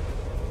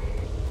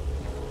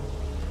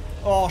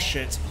 Oh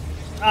shit.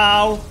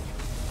 Ow.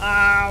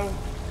 Ow.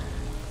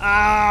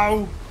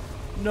 Ow.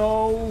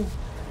 No.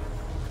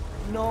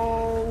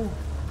 No.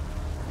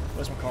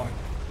 Where's my car?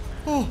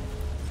 Oh.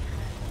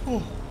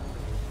 Oh.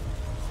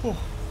 Oh.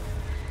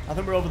 I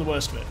think we're over the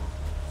worst of it.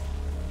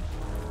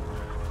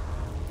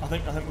 I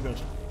think we're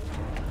good.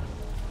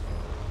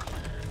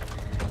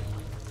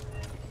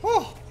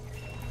 Oh.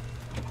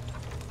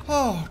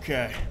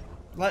 Okay.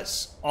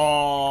 Let's...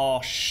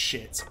 Oh,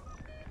 shit.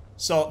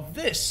 So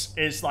this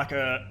is like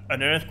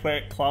an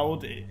earthquake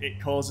cloud.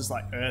 It causes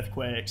like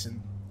earthquakes,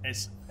 and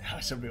it's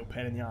a real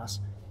pain in the ass.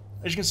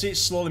 As you can see, it's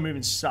slowly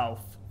moving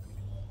south.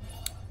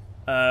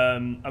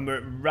 And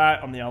we're right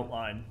on the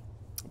outline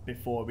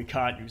before we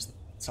can't use the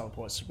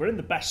teleports. We're in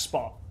the best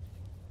spot.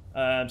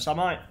 So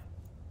I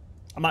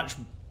might just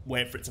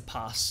wait for it to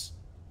pass.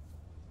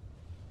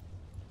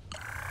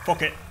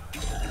 Fuck it.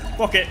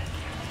 Fuck it.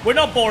 We're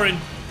not boring.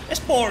 It's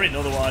boring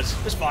otherwise.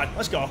 It's fine.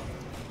 Let's go.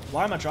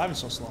 Why am I driving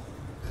so slow?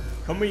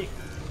 Can we...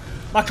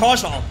 My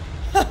car's not on.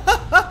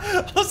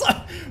 I was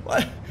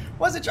like,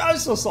 why is it driving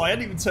so slow? I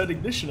hadn't even turned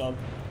ignition on.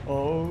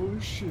 Oh,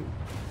 shit.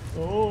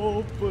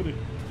 Oh, buddy.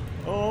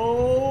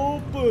 Oh,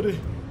 buddy.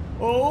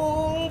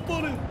 Oh,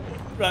 buddy.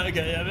 Right,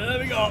 okay, yeah, there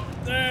we go.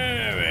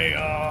 There we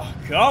go.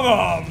 Come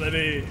on,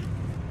 baby.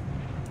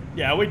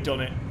 Yeah, we've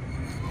done it.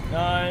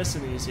 Nice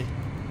and easy.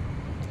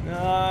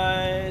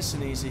 Nice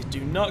and easy. Do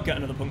not get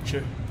another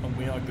puncture, and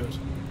we are good.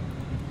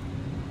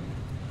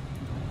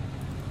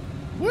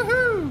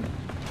 Woohoo!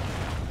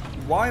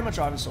 Why am I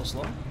driving so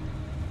slow?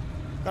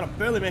 God, I'm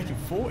barely making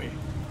 40.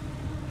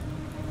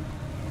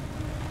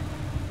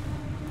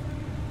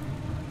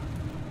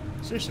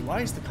 Seriously,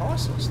 why is the car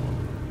so slow?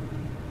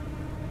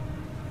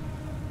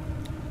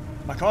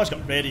 My car's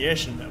got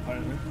radiation in it,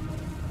 apparently.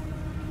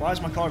 Why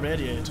is my car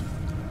radiated?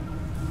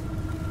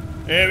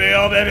 Here we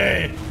go,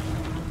 baby!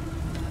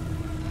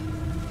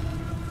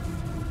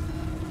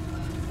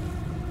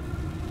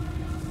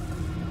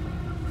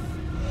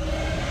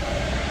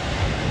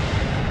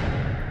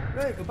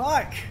 Right, we're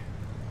back.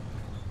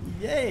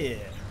 Yeah.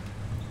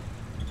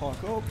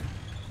 Park up.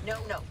 No,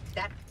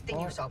 that thing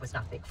you saw was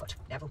not Bigfoot.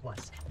 Never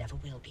was, never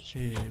will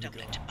be. Don't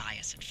let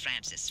Tobias and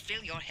Francis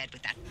fill your head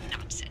with that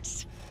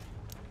nonsense.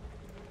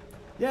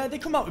 Yeah, they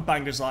come out with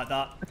bangers like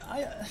that.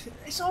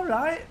 It's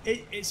alright.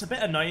 It's a bit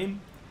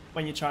annoying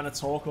when you're trying to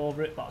talk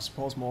over it, but I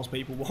suppose most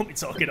people won't be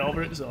talking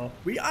over it, so...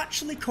 We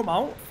actually come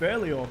out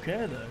fairly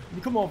okay, though. When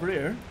you come over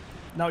here,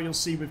 now you'll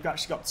see we've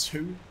actually got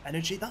 2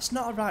 energy. That's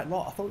not a right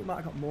lot. I thought we might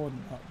have got more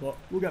than that, but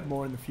we'll get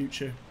more in the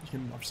future. You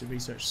can obviously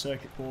research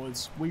circuit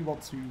boards. We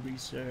want to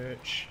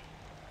research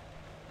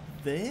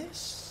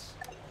this.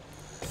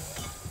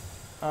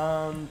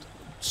 And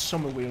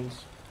summer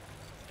wheels.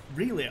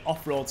 Really,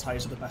 off-road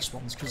tyres are the best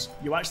ones, because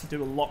you actually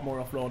do a lot more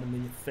off-roading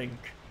than you think.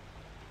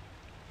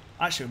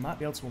 Actually, we might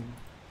be able to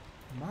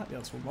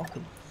unlock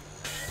them.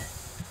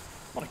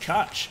 What a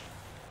catch.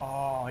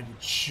 Oh, you're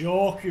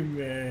joking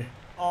me.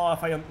 Oh,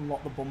 if I hadn't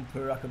unlocked the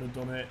bumper, I could have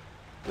done it.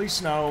 At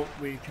least now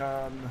we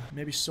can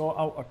maybe sort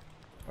out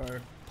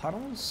our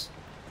panels.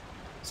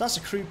 So that's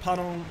a crude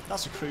panel,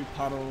 that's a crude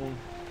panel.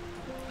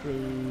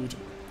 Crude.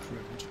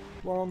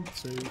 1,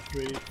 2,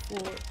 3, 4.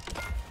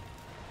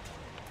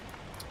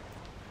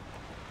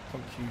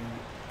 Compute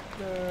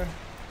there.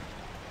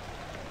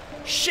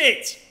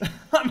 Shit!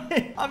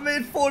 I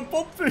made 4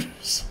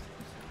 bumpers!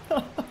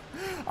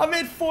 I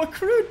made 4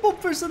 crude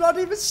bumpers and not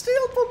even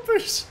steel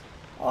bumpers!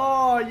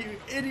 Oh, you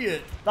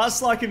idiot.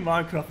 That's like in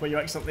Minecraft where you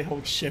accidentally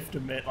hold shift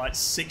and make like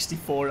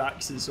 64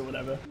 axes or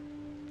whatever.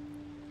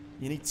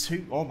 You need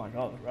 2. Oh my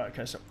god. Right,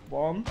 okay, so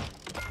 1.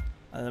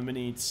 And then we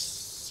need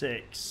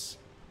 6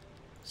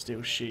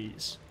 steel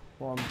sheets.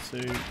 1,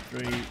 2,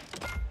 3,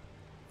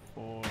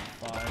 4,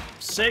 5,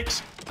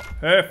 6.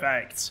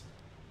 Perfect.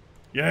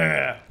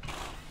 Yeah.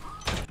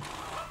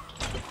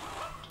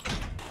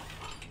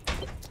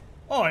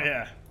 Oh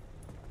yeah.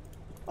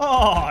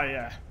 Oh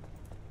yeah.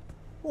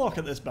 Look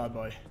at this bad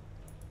boy.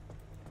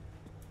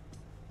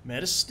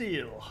 Made of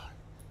steel.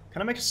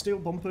 Can I make a steel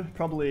bumper?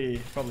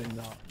 Probably not,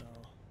 no.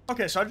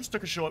 Okay, so I just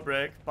took a short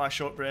break. By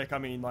short break, I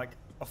mean like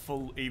a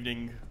full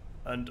evening.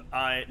 And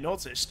I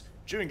noticed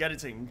during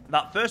editing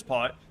that first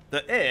part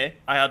that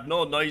I had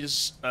no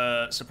noise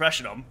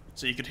suppression on,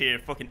 so you could hear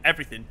fucking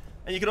everything.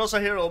 And you could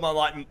also hear all my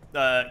like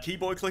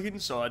keyboard clicking,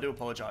 so I do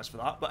apologise for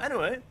that. But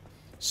anyway,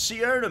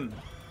 Serum.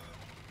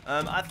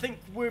 I think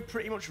we're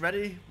pretty much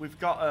ready. We've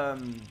got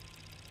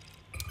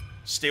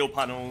steel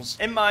panels.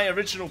 In my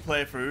original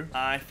playthrough,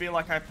 I feel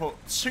like I put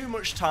too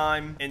much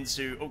time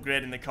into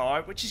upgrading the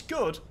car, which is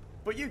good,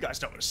 but you guys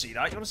don't want to see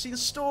that. You want to see the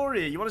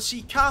story. You want to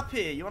see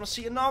Cappy. You want to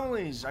see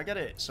anomalies. I get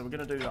it. So we're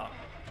going to do that.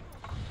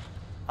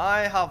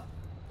 I have...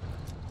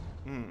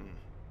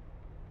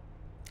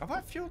 Have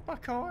I fueled my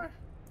car?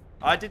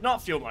 I did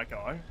not fuel my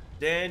car.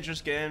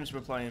 Dangerous games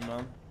we're playing,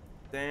 man.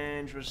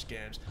 Dangerous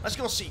games. Let's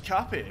go see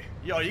Cappy.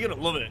 Yo, you're going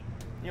to love it.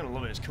 You're going to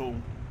love it. It's cool.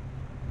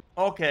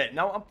 Okay,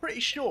 now I'm pretty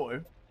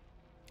sure...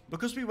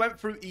 Because we went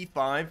through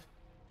E5,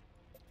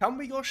 can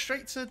we go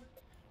straight to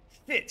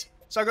fit?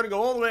 So I'm going to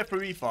go all the way through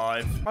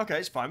E5. Okay,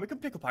 it's fine. We can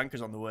pick up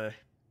anchors on the way.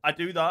 I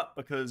do that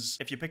because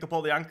if you pick up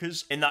all the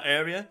anchors in that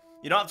area,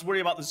 you don't have to worry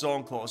about the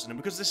zone closing. And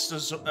because this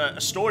is a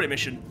story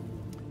mission,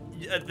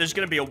 there's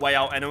going to be a way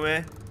out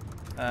anyway.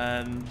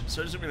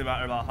 So it doesn't really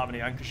matter about how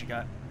many anchors you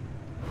get.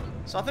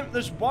 So I think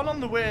there's 1 on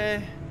the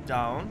way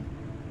down.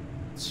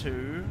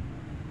 2...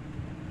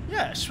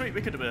 Yeah, sweet.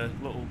 We could do a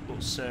little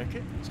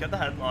circuit. Let's get the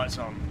headlights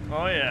on.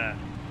 Oh, yeah.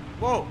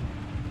 Whoa.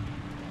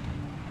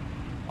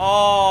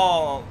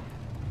 Oh.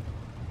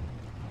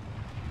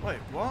 Wait,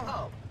 what?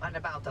 Oh, and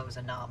about those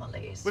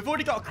anomalies. We've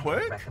already got a I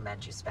quirk? don't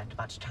recommend you spend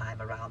much time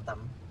around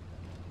them.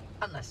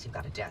 Unless you've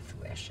got a death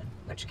wish, in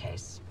which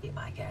case, be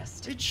my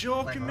guest. You're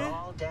joking when me? we're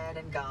all dead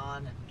and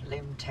gone,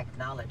 limb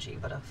technology,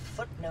 but a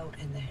footnote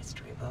in the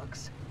history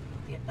books.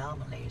 The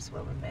anomalies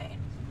will remain.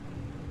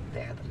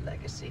 They're the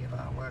legacy of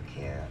our work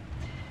here.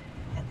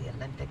 And the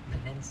Olympic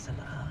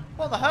Peninsula.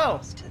 What the hell?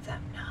 Belongs to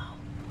them now.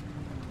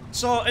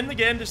 So in the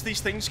game, there's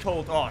these things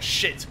called... Oh,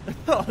 shit.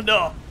 Oh,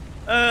 no.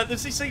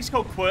 There's these things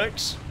called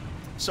quirks.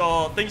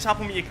 So things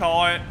happen with your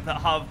car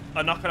that have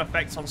a knock-on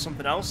effect on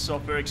something else. So,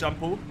 for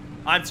example,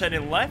 I'm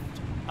turning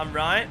left, and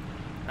right,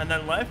 and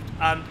then left,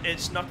 and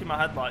it's knocking my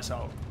headlights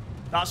out.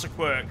 That's a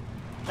quirk.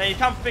 Now, you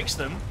can fix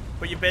them,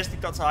 but you basically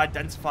got to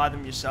identify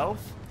them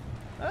yourself.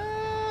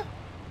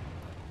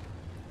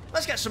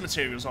 Let's get some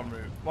materials en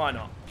route. Why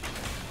not?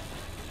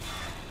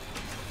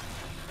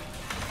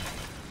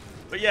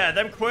 But yeah,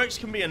 them quirks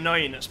can be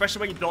annoying,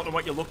 especially when you don't know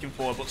what you're looking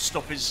for, but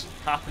stuff is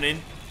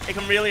happening. It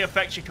can really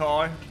affect your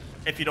car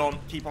if you don't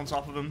keep on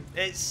top of them.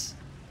 It's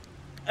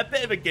a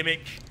bit of a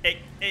gimmick. It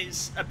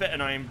is a bit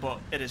annoying,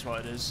 but it is what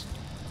it is.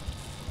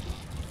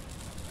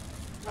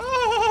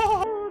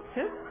 Oh,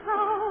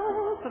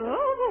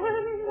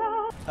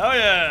 oh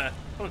yeah!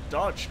 Oh,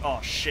 dodge. Oh,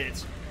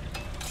 shit.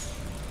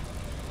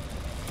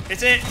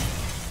 It's it!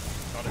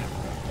 Got it.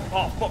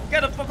 Oh, fuck.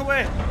 Get the fuck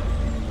away!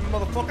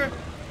 Motherfucker.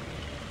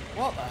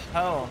 What the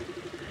hell?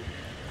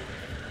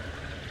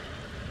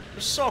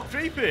 It's so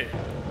creepy.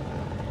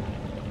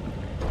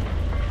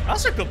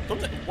 That's a good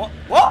thumbnail.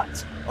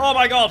 What? Oh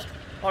my god.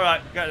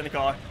 Alright, get in the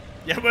car.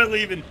 Yeah, we're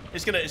leaving.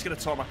 It's gonna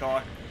tow my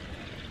car.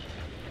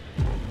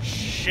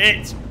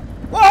 Shit.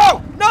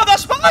 Whoa! No,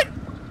 that's fine!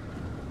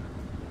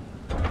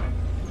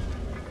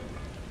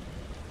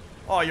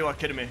 Oh, you are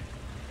kidding me.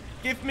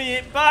 Give me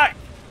it back!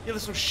 You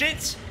little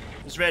shit!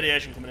 There's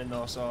radiation coming in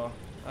though, so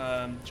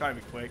try and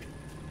be quick.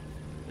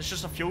 It's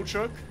just a fuel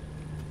truck.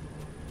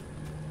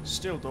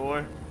 Steel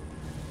door.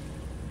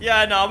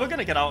 Yeah, no, we're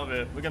gonna get out of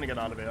here. We're gonna get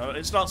out of here.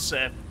 It's not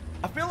safe.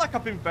 I feel like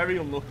I've been very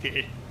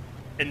unlucky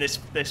in this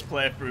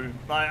playthrough.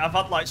 Like, I've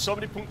had like so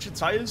many punctured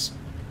tires.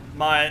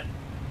 My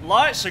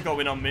lights are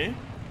going on me.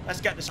 Let's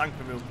get this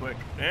anchor real quick.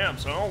 Damn,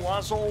 so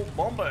what's all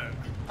bomber?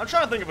 I'm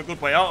trying to think of a good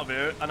way out of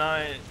here, and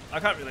I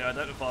can't really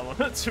identify one,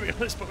 to be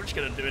honest, but we're just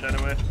gonna do it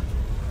anyway.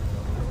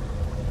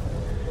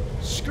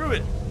 Screw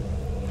it.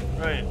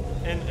 Right,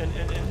 in.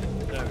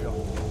 There we go.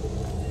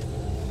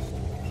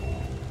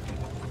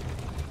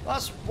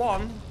 That's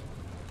one.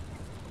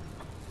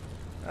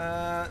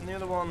 And the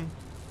other one,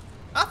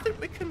 I think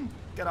we can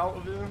get out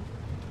of here.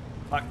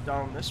 Back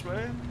down this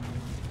way,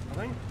 I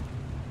think.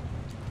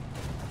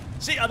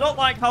 See, I don't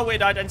like how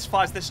it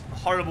identifies this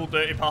horrible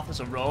dirty path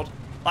as a road.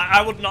 Like,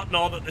 I would not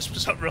know that this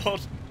was a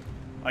road.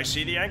 I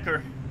see the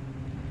anchor.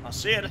 I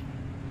see it.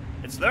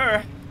 It's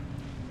there.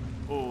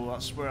 Oh,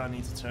 that's where I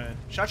need to turn.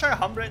 Should I try a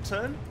handbrake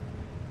turn?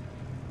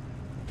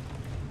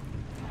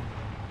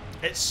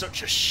 It's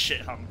such a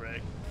shit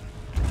handbrake.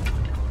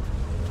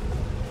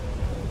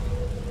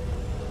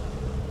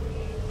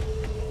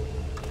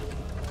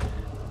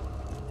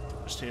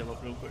 Just heal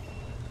up real quick.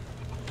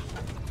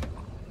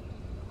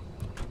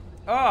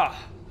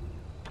 Ah!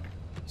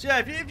 So yeah,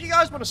 if you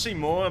guys want to see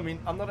more, I mean,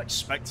 I'm not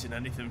expecting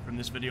anything from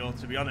this video,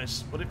 to be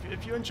honest. But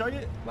if you enjoy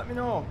it, let me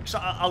know. Because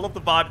I love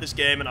the vibe of this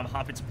game, and I'm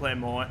happy to play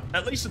more.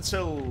 At least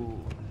until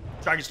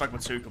Dragon's Dogma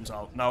 2 comes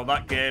out. Now,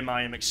 that game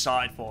I am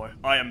excited for.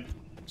 I am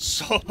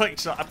so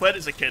excited. I played it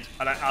as a kid,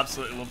 and I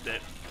absolutely loved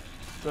it.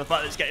 So the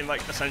fact that it's getting,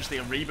 like, essentially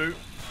a reboot.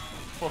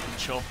 Fucking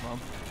chuff, man.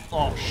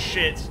 Oh,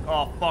 shit.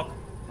 Oh, fuck.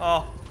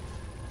 Oh.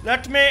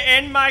 Let me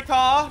in my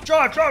car.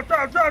 Drive, drive,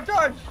 drive, drive,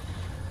 drive.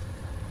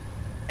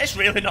 It's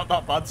really not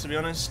that bad, to be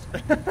honest.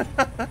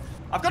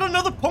 I've got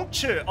another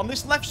puncture on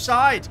this left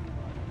side.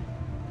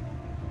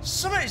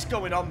 Something's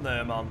going on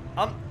there, man.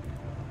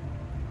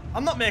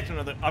 I'm not making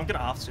another... I'm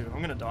gonna have to.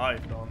 I'm gonna die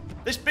if not.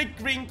 This big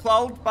green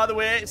cloud, by the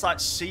way, it's like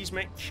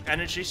seismic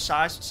energy.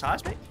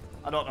 Seismic?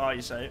 I don't know how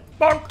you say it.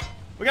 Bonk!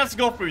 We're gonna have to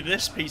go through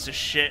this piece of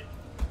shit.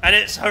 And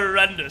it's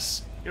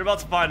horrendous. You're about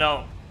to find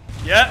out.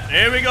 Yep,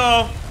 here we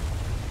go.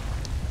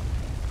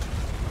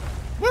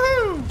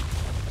 Woo!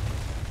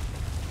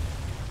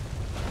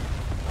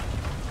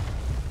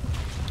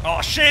 Oh,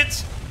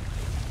 shit!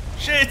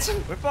 Shit!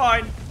 We're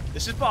fine.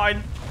 This is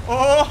fine.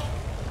 Oh!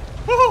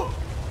 Oh!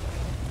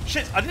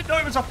 Shit, I didn't know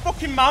it was a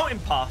fucking mountain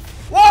path.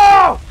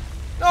 Whoa!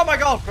 Oh my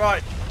god.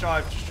 Right,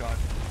 drive, just drive.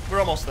 We're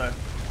almost there.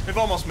 We've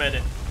almost made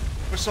it.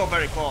 We're so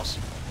very close.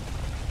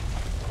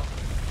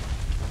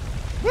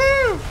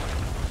 Woo!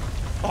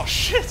 Oh,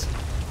 shit!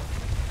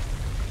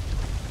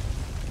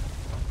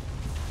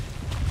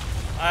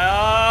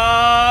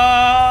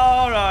 Alright,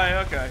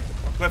 okay.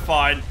 We're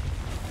fine.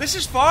 This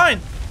is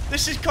fine.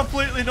 This is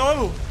completely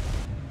normal.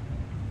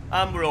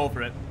 And we're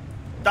over it.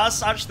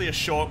 That's actually a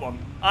short one.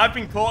 I've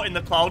been caught in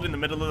the cloud in the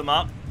middle of the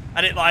map,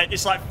 and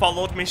it's like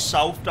followed me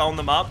south down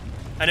the map,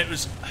 and it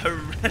was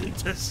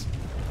horrendous.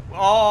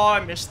 Oh,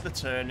 I missed the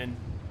turning.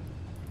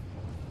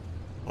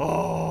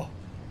 Oh.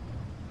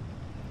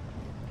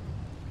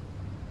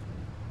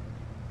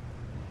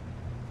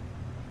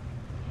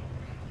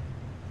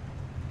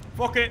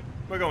 Fuck it.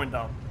 We're going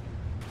down.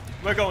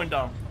 We're going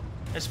down.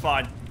 It's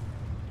fine.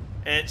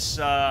 It's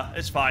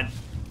fine.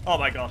 Oh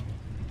my god.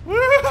 Woo!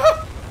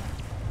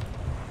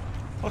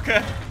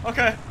 Okay,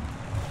 okay.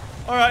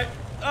 Alright.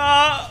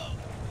 I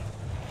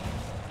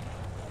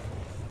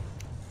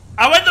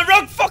went the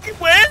wrong fucking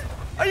way?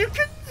 Are you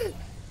kidding me?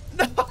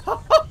 No.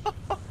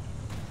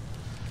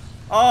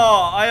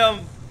 Oh, I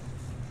am...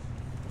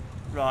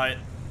 Right.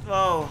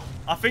 Oh,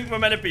 I think we're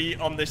meant to be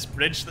on this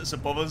bridge that's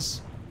above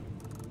us.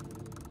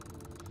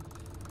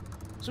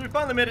 So we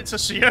finally made it to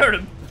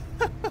Sierra.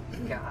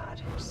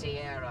 God,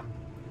 Sierra.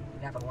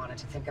 Never wanted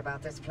to think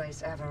about this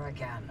place ever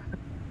again.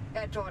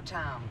 Outdoor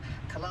town.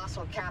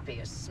 Colossal Cappy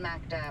is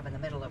smack dab in the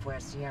middle of where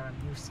Sierra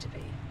used to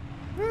be.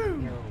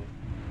 Woo. You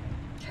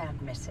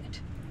can't miss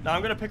it. Now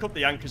I'm going to pick up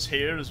the anchors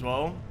here as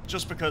well,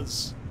 just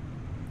because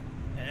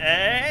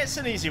it's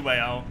an easy way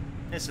out.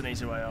 It's an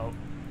easy way out.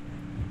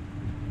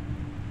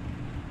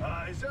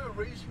 Is there a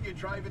reason you're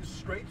driving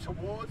straight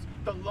towards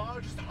the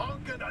largest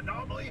honking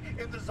anomaly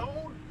in the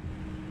zone?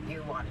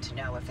 You wanted to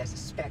know if there's a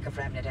speck of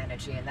remnant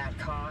energy in that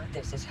car?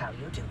 This is how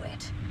you do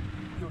it.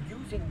 You're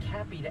using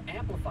Cappy to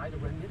amplify the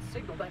remnant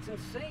signal. That's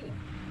insane.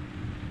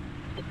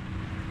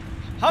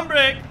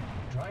 Handbrake!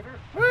 Driver,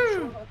 are Woo! you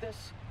sure about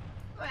this?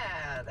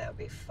 Well, they'll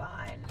be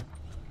fine.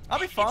 I'll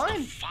be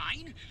fine. It's not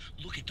fine.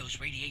 Look at those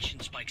radiation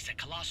spikes that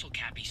Colossal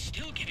Cappy's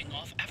still giving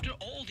off after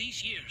all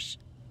these years.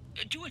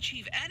 To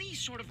achieve any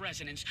sort of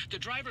resonance, the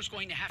driver's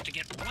going to have to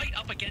get right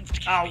up against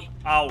Cappy.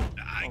 Ow, ow.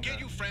 I get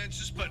you,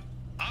 Francis, but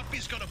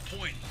Oppie's got a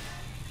point.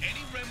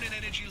 Any remnant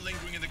energy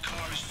lingering in the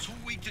car is too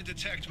weak to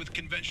detect with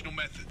conventional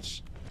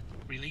methods.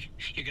 Really?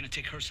 You're gonna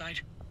take her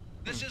side?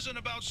 This isn't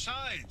about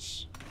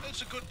sides.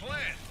 It's a good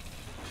plan.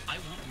 I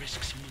won't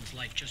risk someone's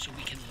life just so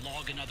we can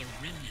log another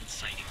remnant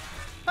sighting.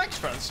 Thanks,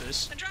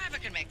 Francis. The driver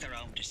can make their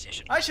own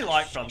decision. I actually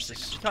like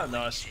Francis. She's kind of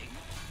nice.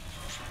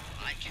 For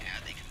all I care,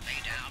 they can lay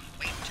down and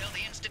wait until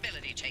the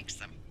instability takes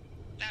them.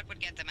 That would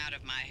get them out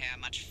of my hair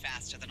much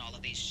faster than all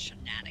of these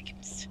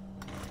shenanigans.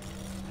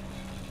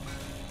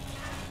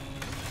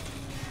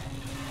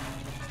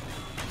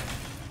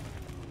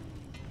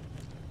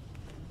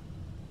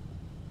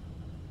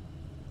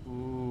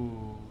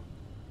 Ooh.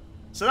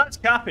 So that's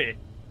Cappy.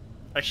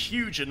 A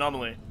huge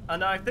anomaly.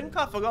 And I think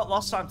I forgot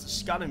last time to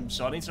scan him,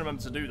 so I need to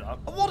remember to do that.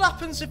 And what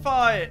happens if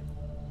I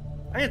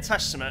need to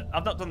test some it.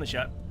 I've not done this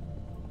yet.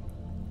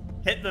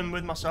 Hit them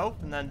with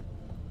myself and then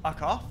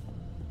back off.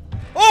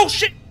 Oh,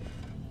 shit!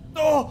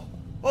 Oh!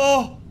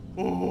 Oh!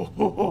 Oh!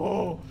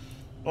 Oh!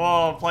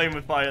 Oh, I'm playing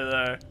with fire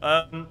there.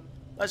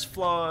 Let's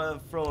throw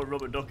a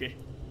rubber ducky.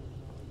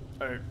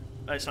 Or,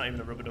 it's not even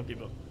a rubber ducky,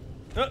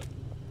 but...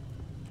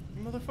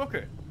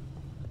 motherfucker.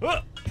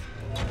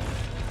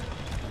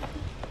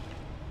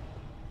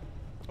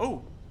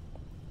 Oh.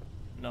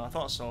 No, I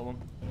thought I saw one.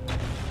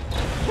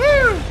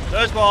 Woo!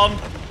 There's one.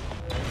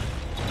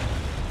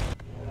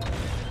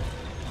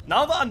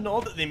 Now that I know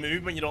that they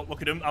move when you don't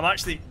look at them, I'm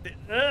actually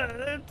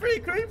pretty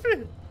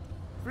creepy.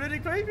 Pretty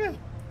creepy.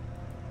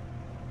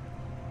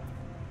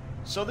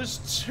 So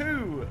there's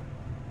 2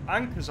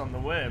 anchors on the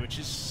way, which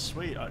is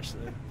sweet,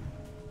 actually.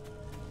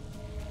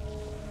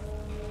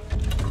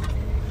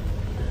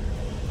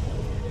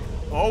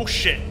 Oh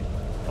shit.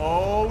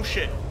 Oh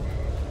shit.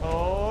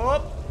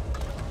 Oh.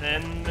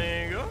 And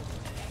there you go.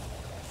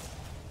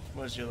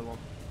 Where's the other one?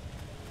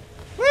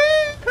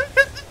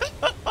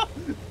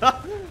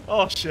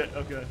 Oh shit,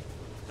 okay.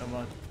 Never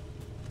mind.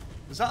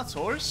 Is that a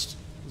tourist?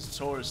 There's a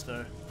tourist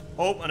there.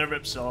 Oh, and a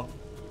ripsaw.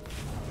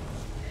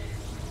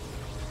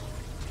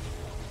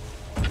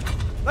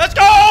 Let's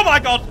go! Oh my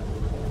god!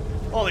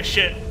 Holy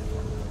shit.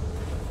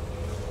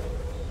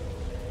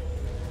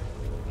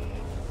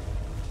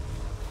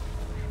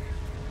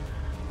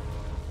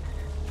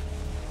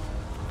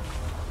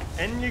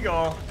 In you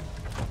go.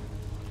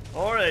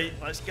 Alright,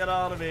 let's get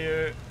out of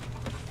here.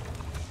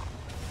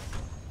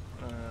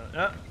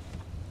 Yeah.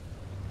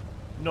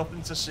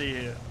 Nothing to see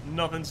here.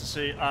 Nothing to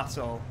see at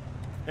all.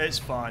 It's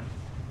fine.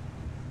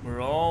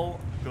 We're all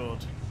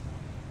good.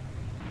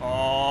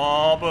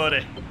 Oh,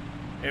 buddy.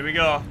 Here we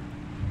go.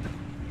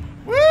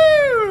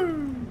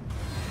 Woo!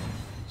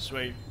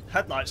 Sweet.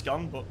 Headlight's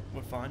gone, but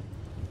we're fine.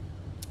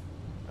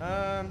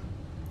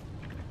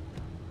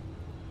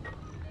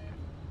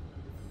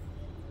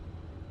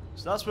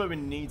 So that's where we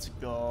need to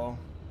go.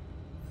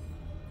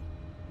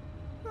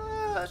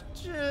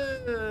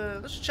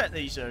 Let's check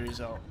these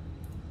areas out.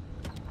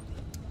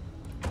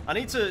 I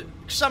need to,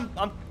 cause I'm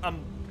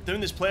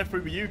doing this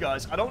playthrough with you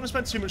guys. I don't want to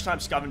spend too much time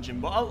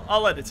scavenging, but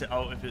I'll edit it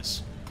out if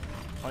it's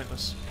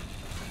pointless.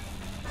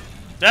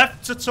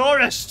 Death to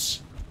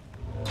tourists!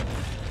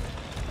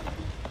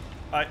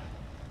 Alright.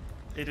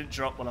 It didn't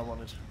drop what I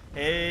wanted.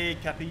 Hey,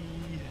 Cappy.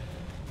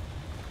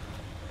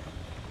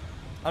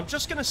 I'm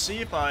just gonna see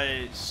if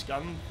I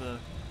scan the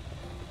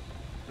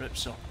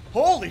ripsaw.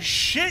 Holy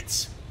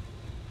shit!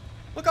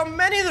 Look how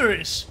many there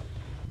is!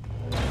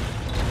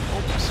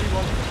 Oh, I see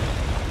one.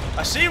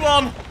 I see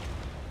one!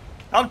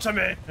 Come to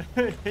me!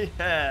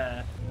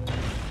 Yeah.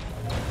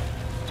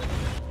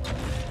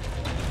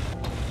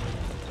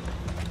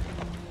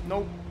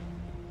 Nope.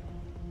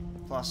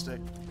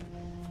 Plastic.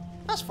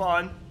 That's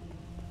fine.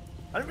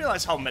 I didn't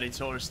realise how many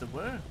tourists there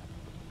were.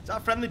 Is that a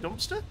friendly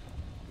dumpster?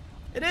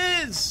 It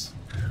is!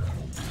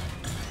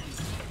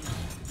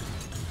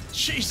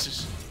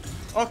 Jesus!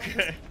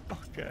 Okay,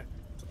 okay.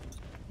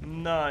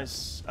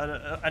 Nice.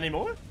 Any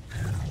more?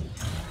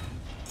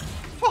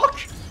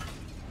 Fuck!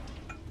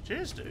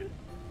 Cheers, dude.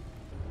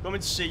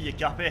 Coming to see you,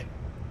 Cappy.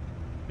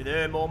 Be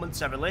there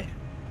momentarily.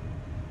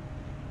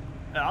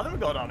 How do we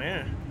go down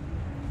here?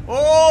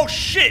 Oh,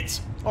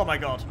 shit! Oh my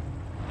god.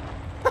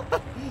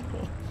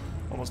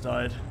 Almost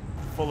died.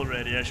 Full of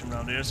radiation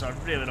around here, so I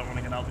really don't want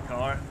to get out of the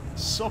car.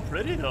 It's so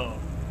pretty, though.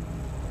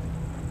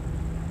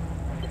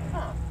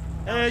 Huh.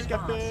 Hey,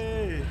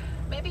 Cappy!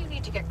 Maybe you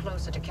need to get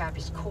closer to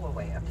Cappy's core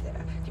way up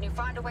there. Can you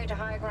find a way to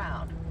high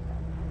ground?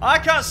 I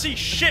can't see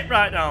shit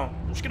right now.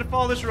 I'm just gonna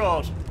follow this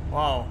road.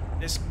 Wow.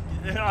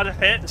 I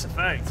hate this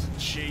effect.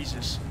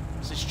 Jesus.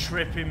 This is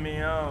tripping me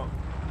out.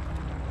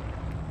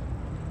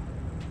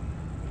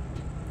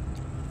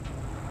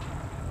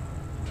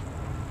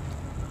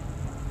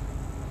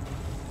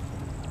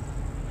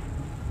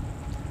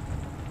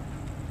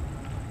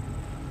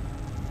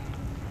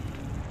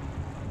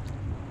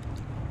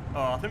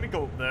 Oh, I think we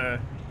go up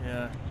there.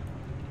 Yeah.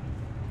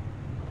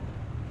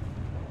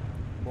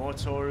 More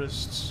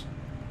tourists.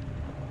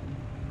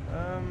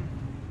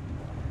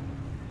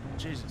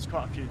 Jeez, there's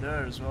quite a few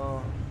there as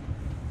well.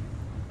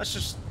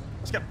 Let's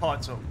get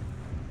parked up.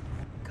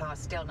 Car's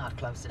still not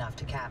close enough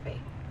to Cappy.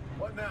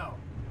 What now?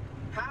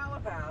 How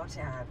about,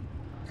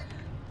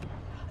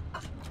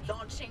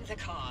 Launching the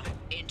car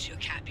into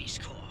Cappy's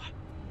core.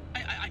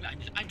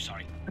 I'm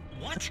sorry.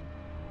 What?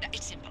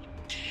 It's simple.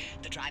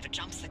 The driver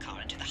jumps the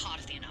car into the heart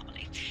of the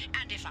anomaly,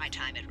 and if I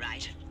time it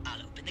right,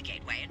 I'll open the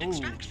gateway and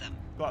extract them.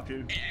 Quite a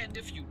few. And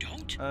if you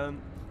don't?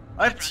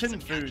 I have tin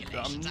food,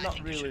 but I'm not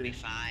really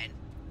Fine.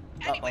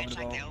 that Anyway, bothered it's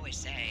like about. they always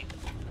say,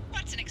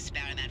 what's an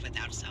experiment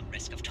without some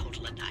risk of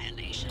total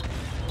annihilation?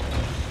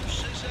 Who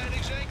says that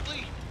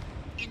exactly?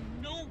 In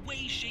no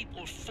way, shape,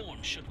 or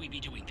form should we be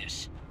doing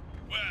this.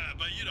 Well,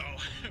 but you know,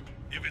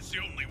 if it's the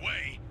only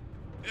way,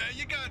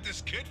 you got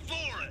this kid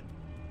for it.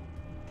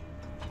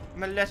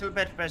 I'm a little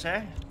bit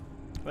busy.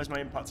 Where's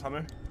my impact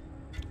hammer?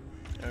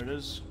 There it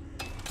is.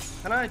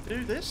 Can I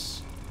do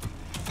this?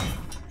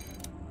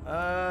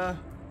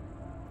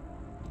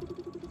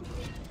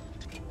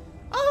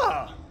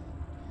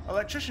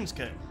 Electrician's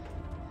kit.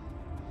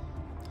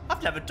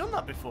 I've never done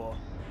that before.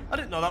 I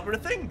didn't know that were a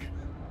thing.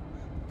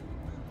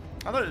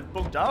 I thought it was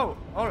bugged out.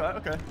 Alright,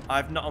 okay.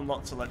 I've not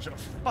unlocked electric.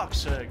 For fuck's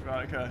sake.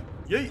 Right, okay.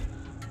 Yeet.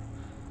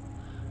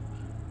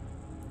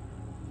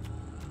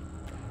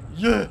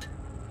 Yeah.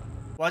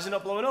 Why is it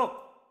not blowing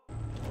up?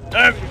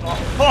 There we go.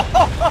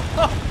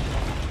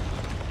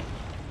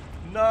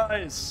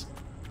 Nice.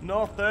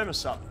 No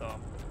thermostat though.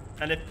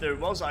 And if there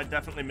was, I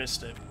definitely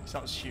missed it. Because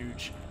that was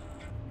huge.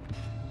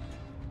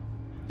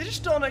 They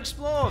just don't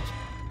explode.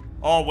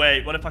 Oh,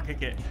 wait. What if I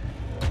kick it?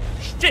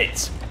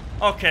 Shit!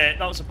 Okay,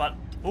 that was a bad...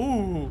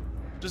 Ooh.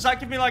 Does that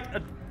give me, like,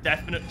 a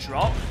definite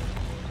drop?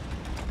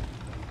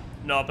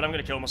 No, but I'm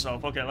gonna kill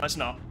myself. Okay, let's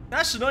not.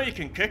 Nice to know you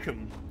can kick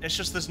them. It's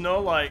just there's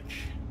no, like...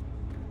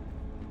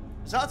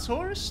 Is that a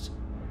tourist?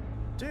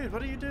 Dude,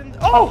 what are you doing?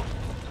 Oh!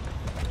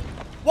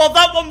 Well,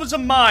 that one was a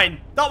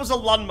mine. That was a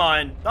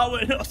landmine. That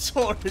was not a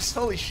tourist.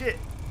 Holy shit.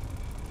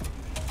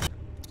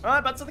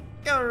 Alright, back to the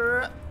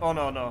car. Oh,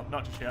 no, no.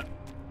 Not just yet.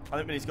 I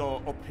think we need to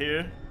go up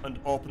here and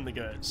open the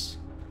gates.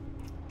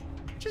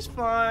 Which is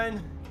fine.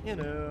 You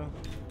know.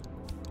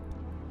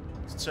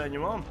 Let's turn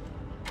you on.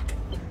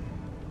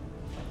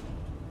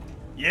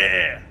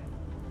 Yeah!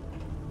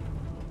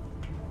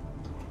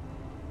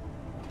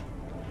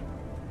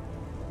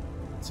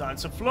 Time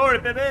to floor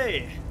it,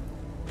 baby!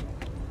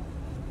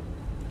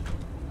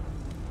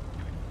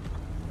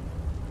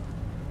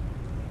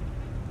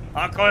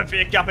 I'm coming for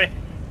you, Cappy.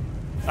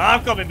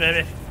 I'm coming,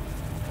 baby.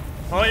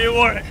 Don't you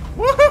worry.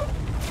 Woohoo!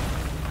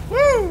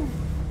 Woo!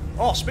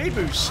 Oh, speed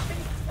boost.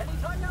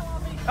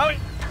 Oh,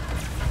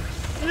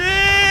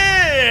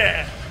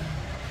 yeah!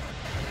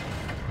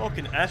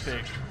 Fucking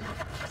epic.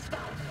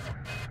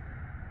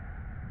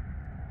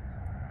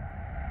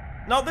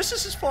 Now, this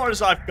is as far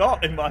as I've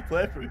got in my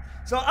playthrough.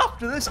 So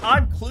after this,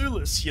 I'm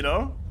clueless, you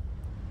know?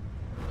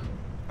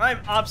 I'm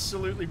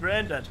absolutely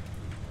brain dead.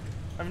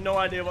 I have no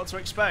idea what to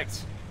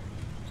expect.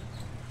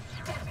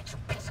 Damn it, you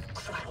piece of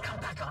crap. Come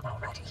back on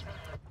already.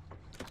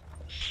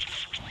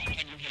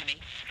 Can you hear me?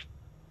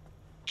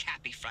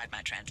 Cappy fried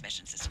my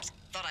transmission systems.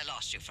 Thought I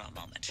lost you for a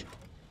moment.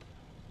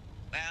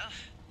 Well,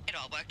 it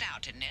all worked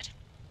out, didn't it?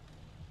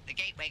 The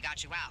gateway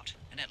got you out,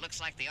 and it looks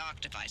like the Arc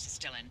device is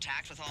still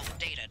intact with all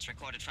the data it's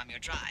recorded from your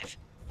drive.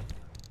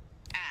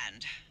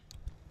 And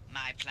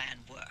my plan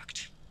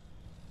worked.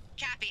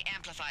 Cappy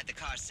amplified the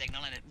car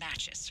signal and it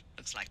matches.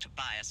 Looks like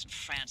Tobias and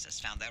Francis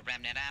found their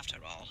remnant after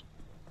all.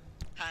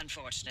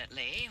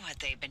 Unfortunately, what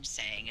they've been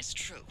saying is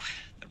true.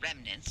 The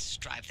remnants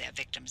drive their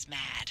victims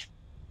mad.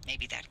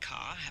 Maybe that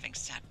car, having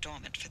sat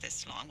dormant for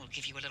this long, will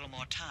give you a little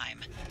more time.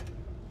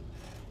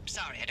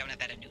 Sorry, I don't have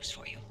better news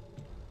for you.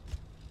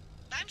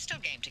 I'm still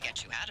game to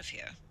get you out of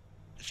here.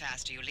 The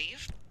faster you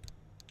leave,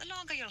 the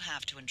longer you'll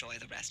have to enjoy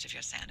the rest of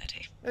your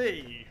sanity.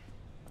 Hey,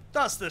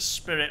 that's the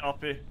spirit,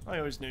 Oppie. I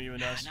always knew you were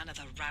nice. None of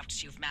the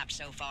routes you've mapped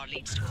so far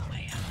leads to a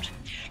way out.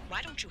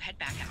 Why don't you head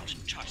back out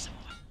and chart some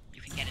more?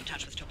 You can get in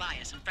touch with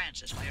Tobias and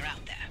Francis while you're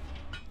out there.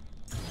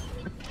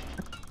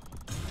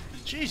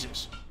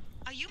 Jesus.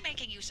 Are you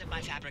making use of my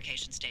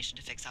fabrication station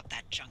to fix up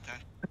that junker?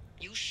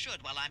 You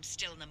should while I'm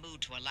still in the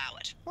mood to allow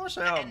it. Of course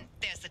I am. And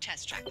there's the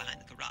test track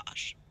behind the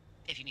garage,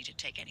 if you need to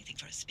take anything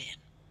for a spin.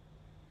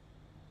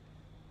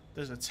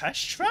 There's a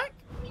test track?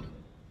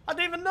 I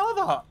didn't even know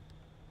that.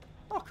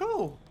 Oh,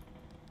 cool.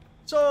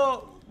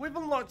 So, we've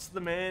unlocked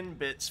the main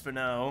bits for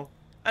now.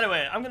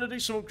 Anyway, I'm going to do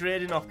some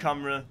upgrading off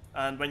camera,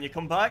 and when you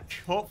come back,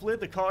 hopefully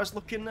the car's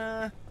looking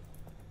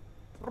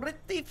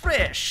pretty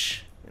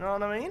fresh. You know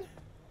what I mean?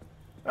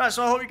 Alright,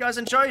 so I hope you guys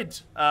enjoyed.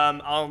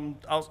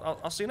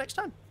 I'll see you next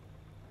time.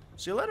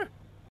 See you later.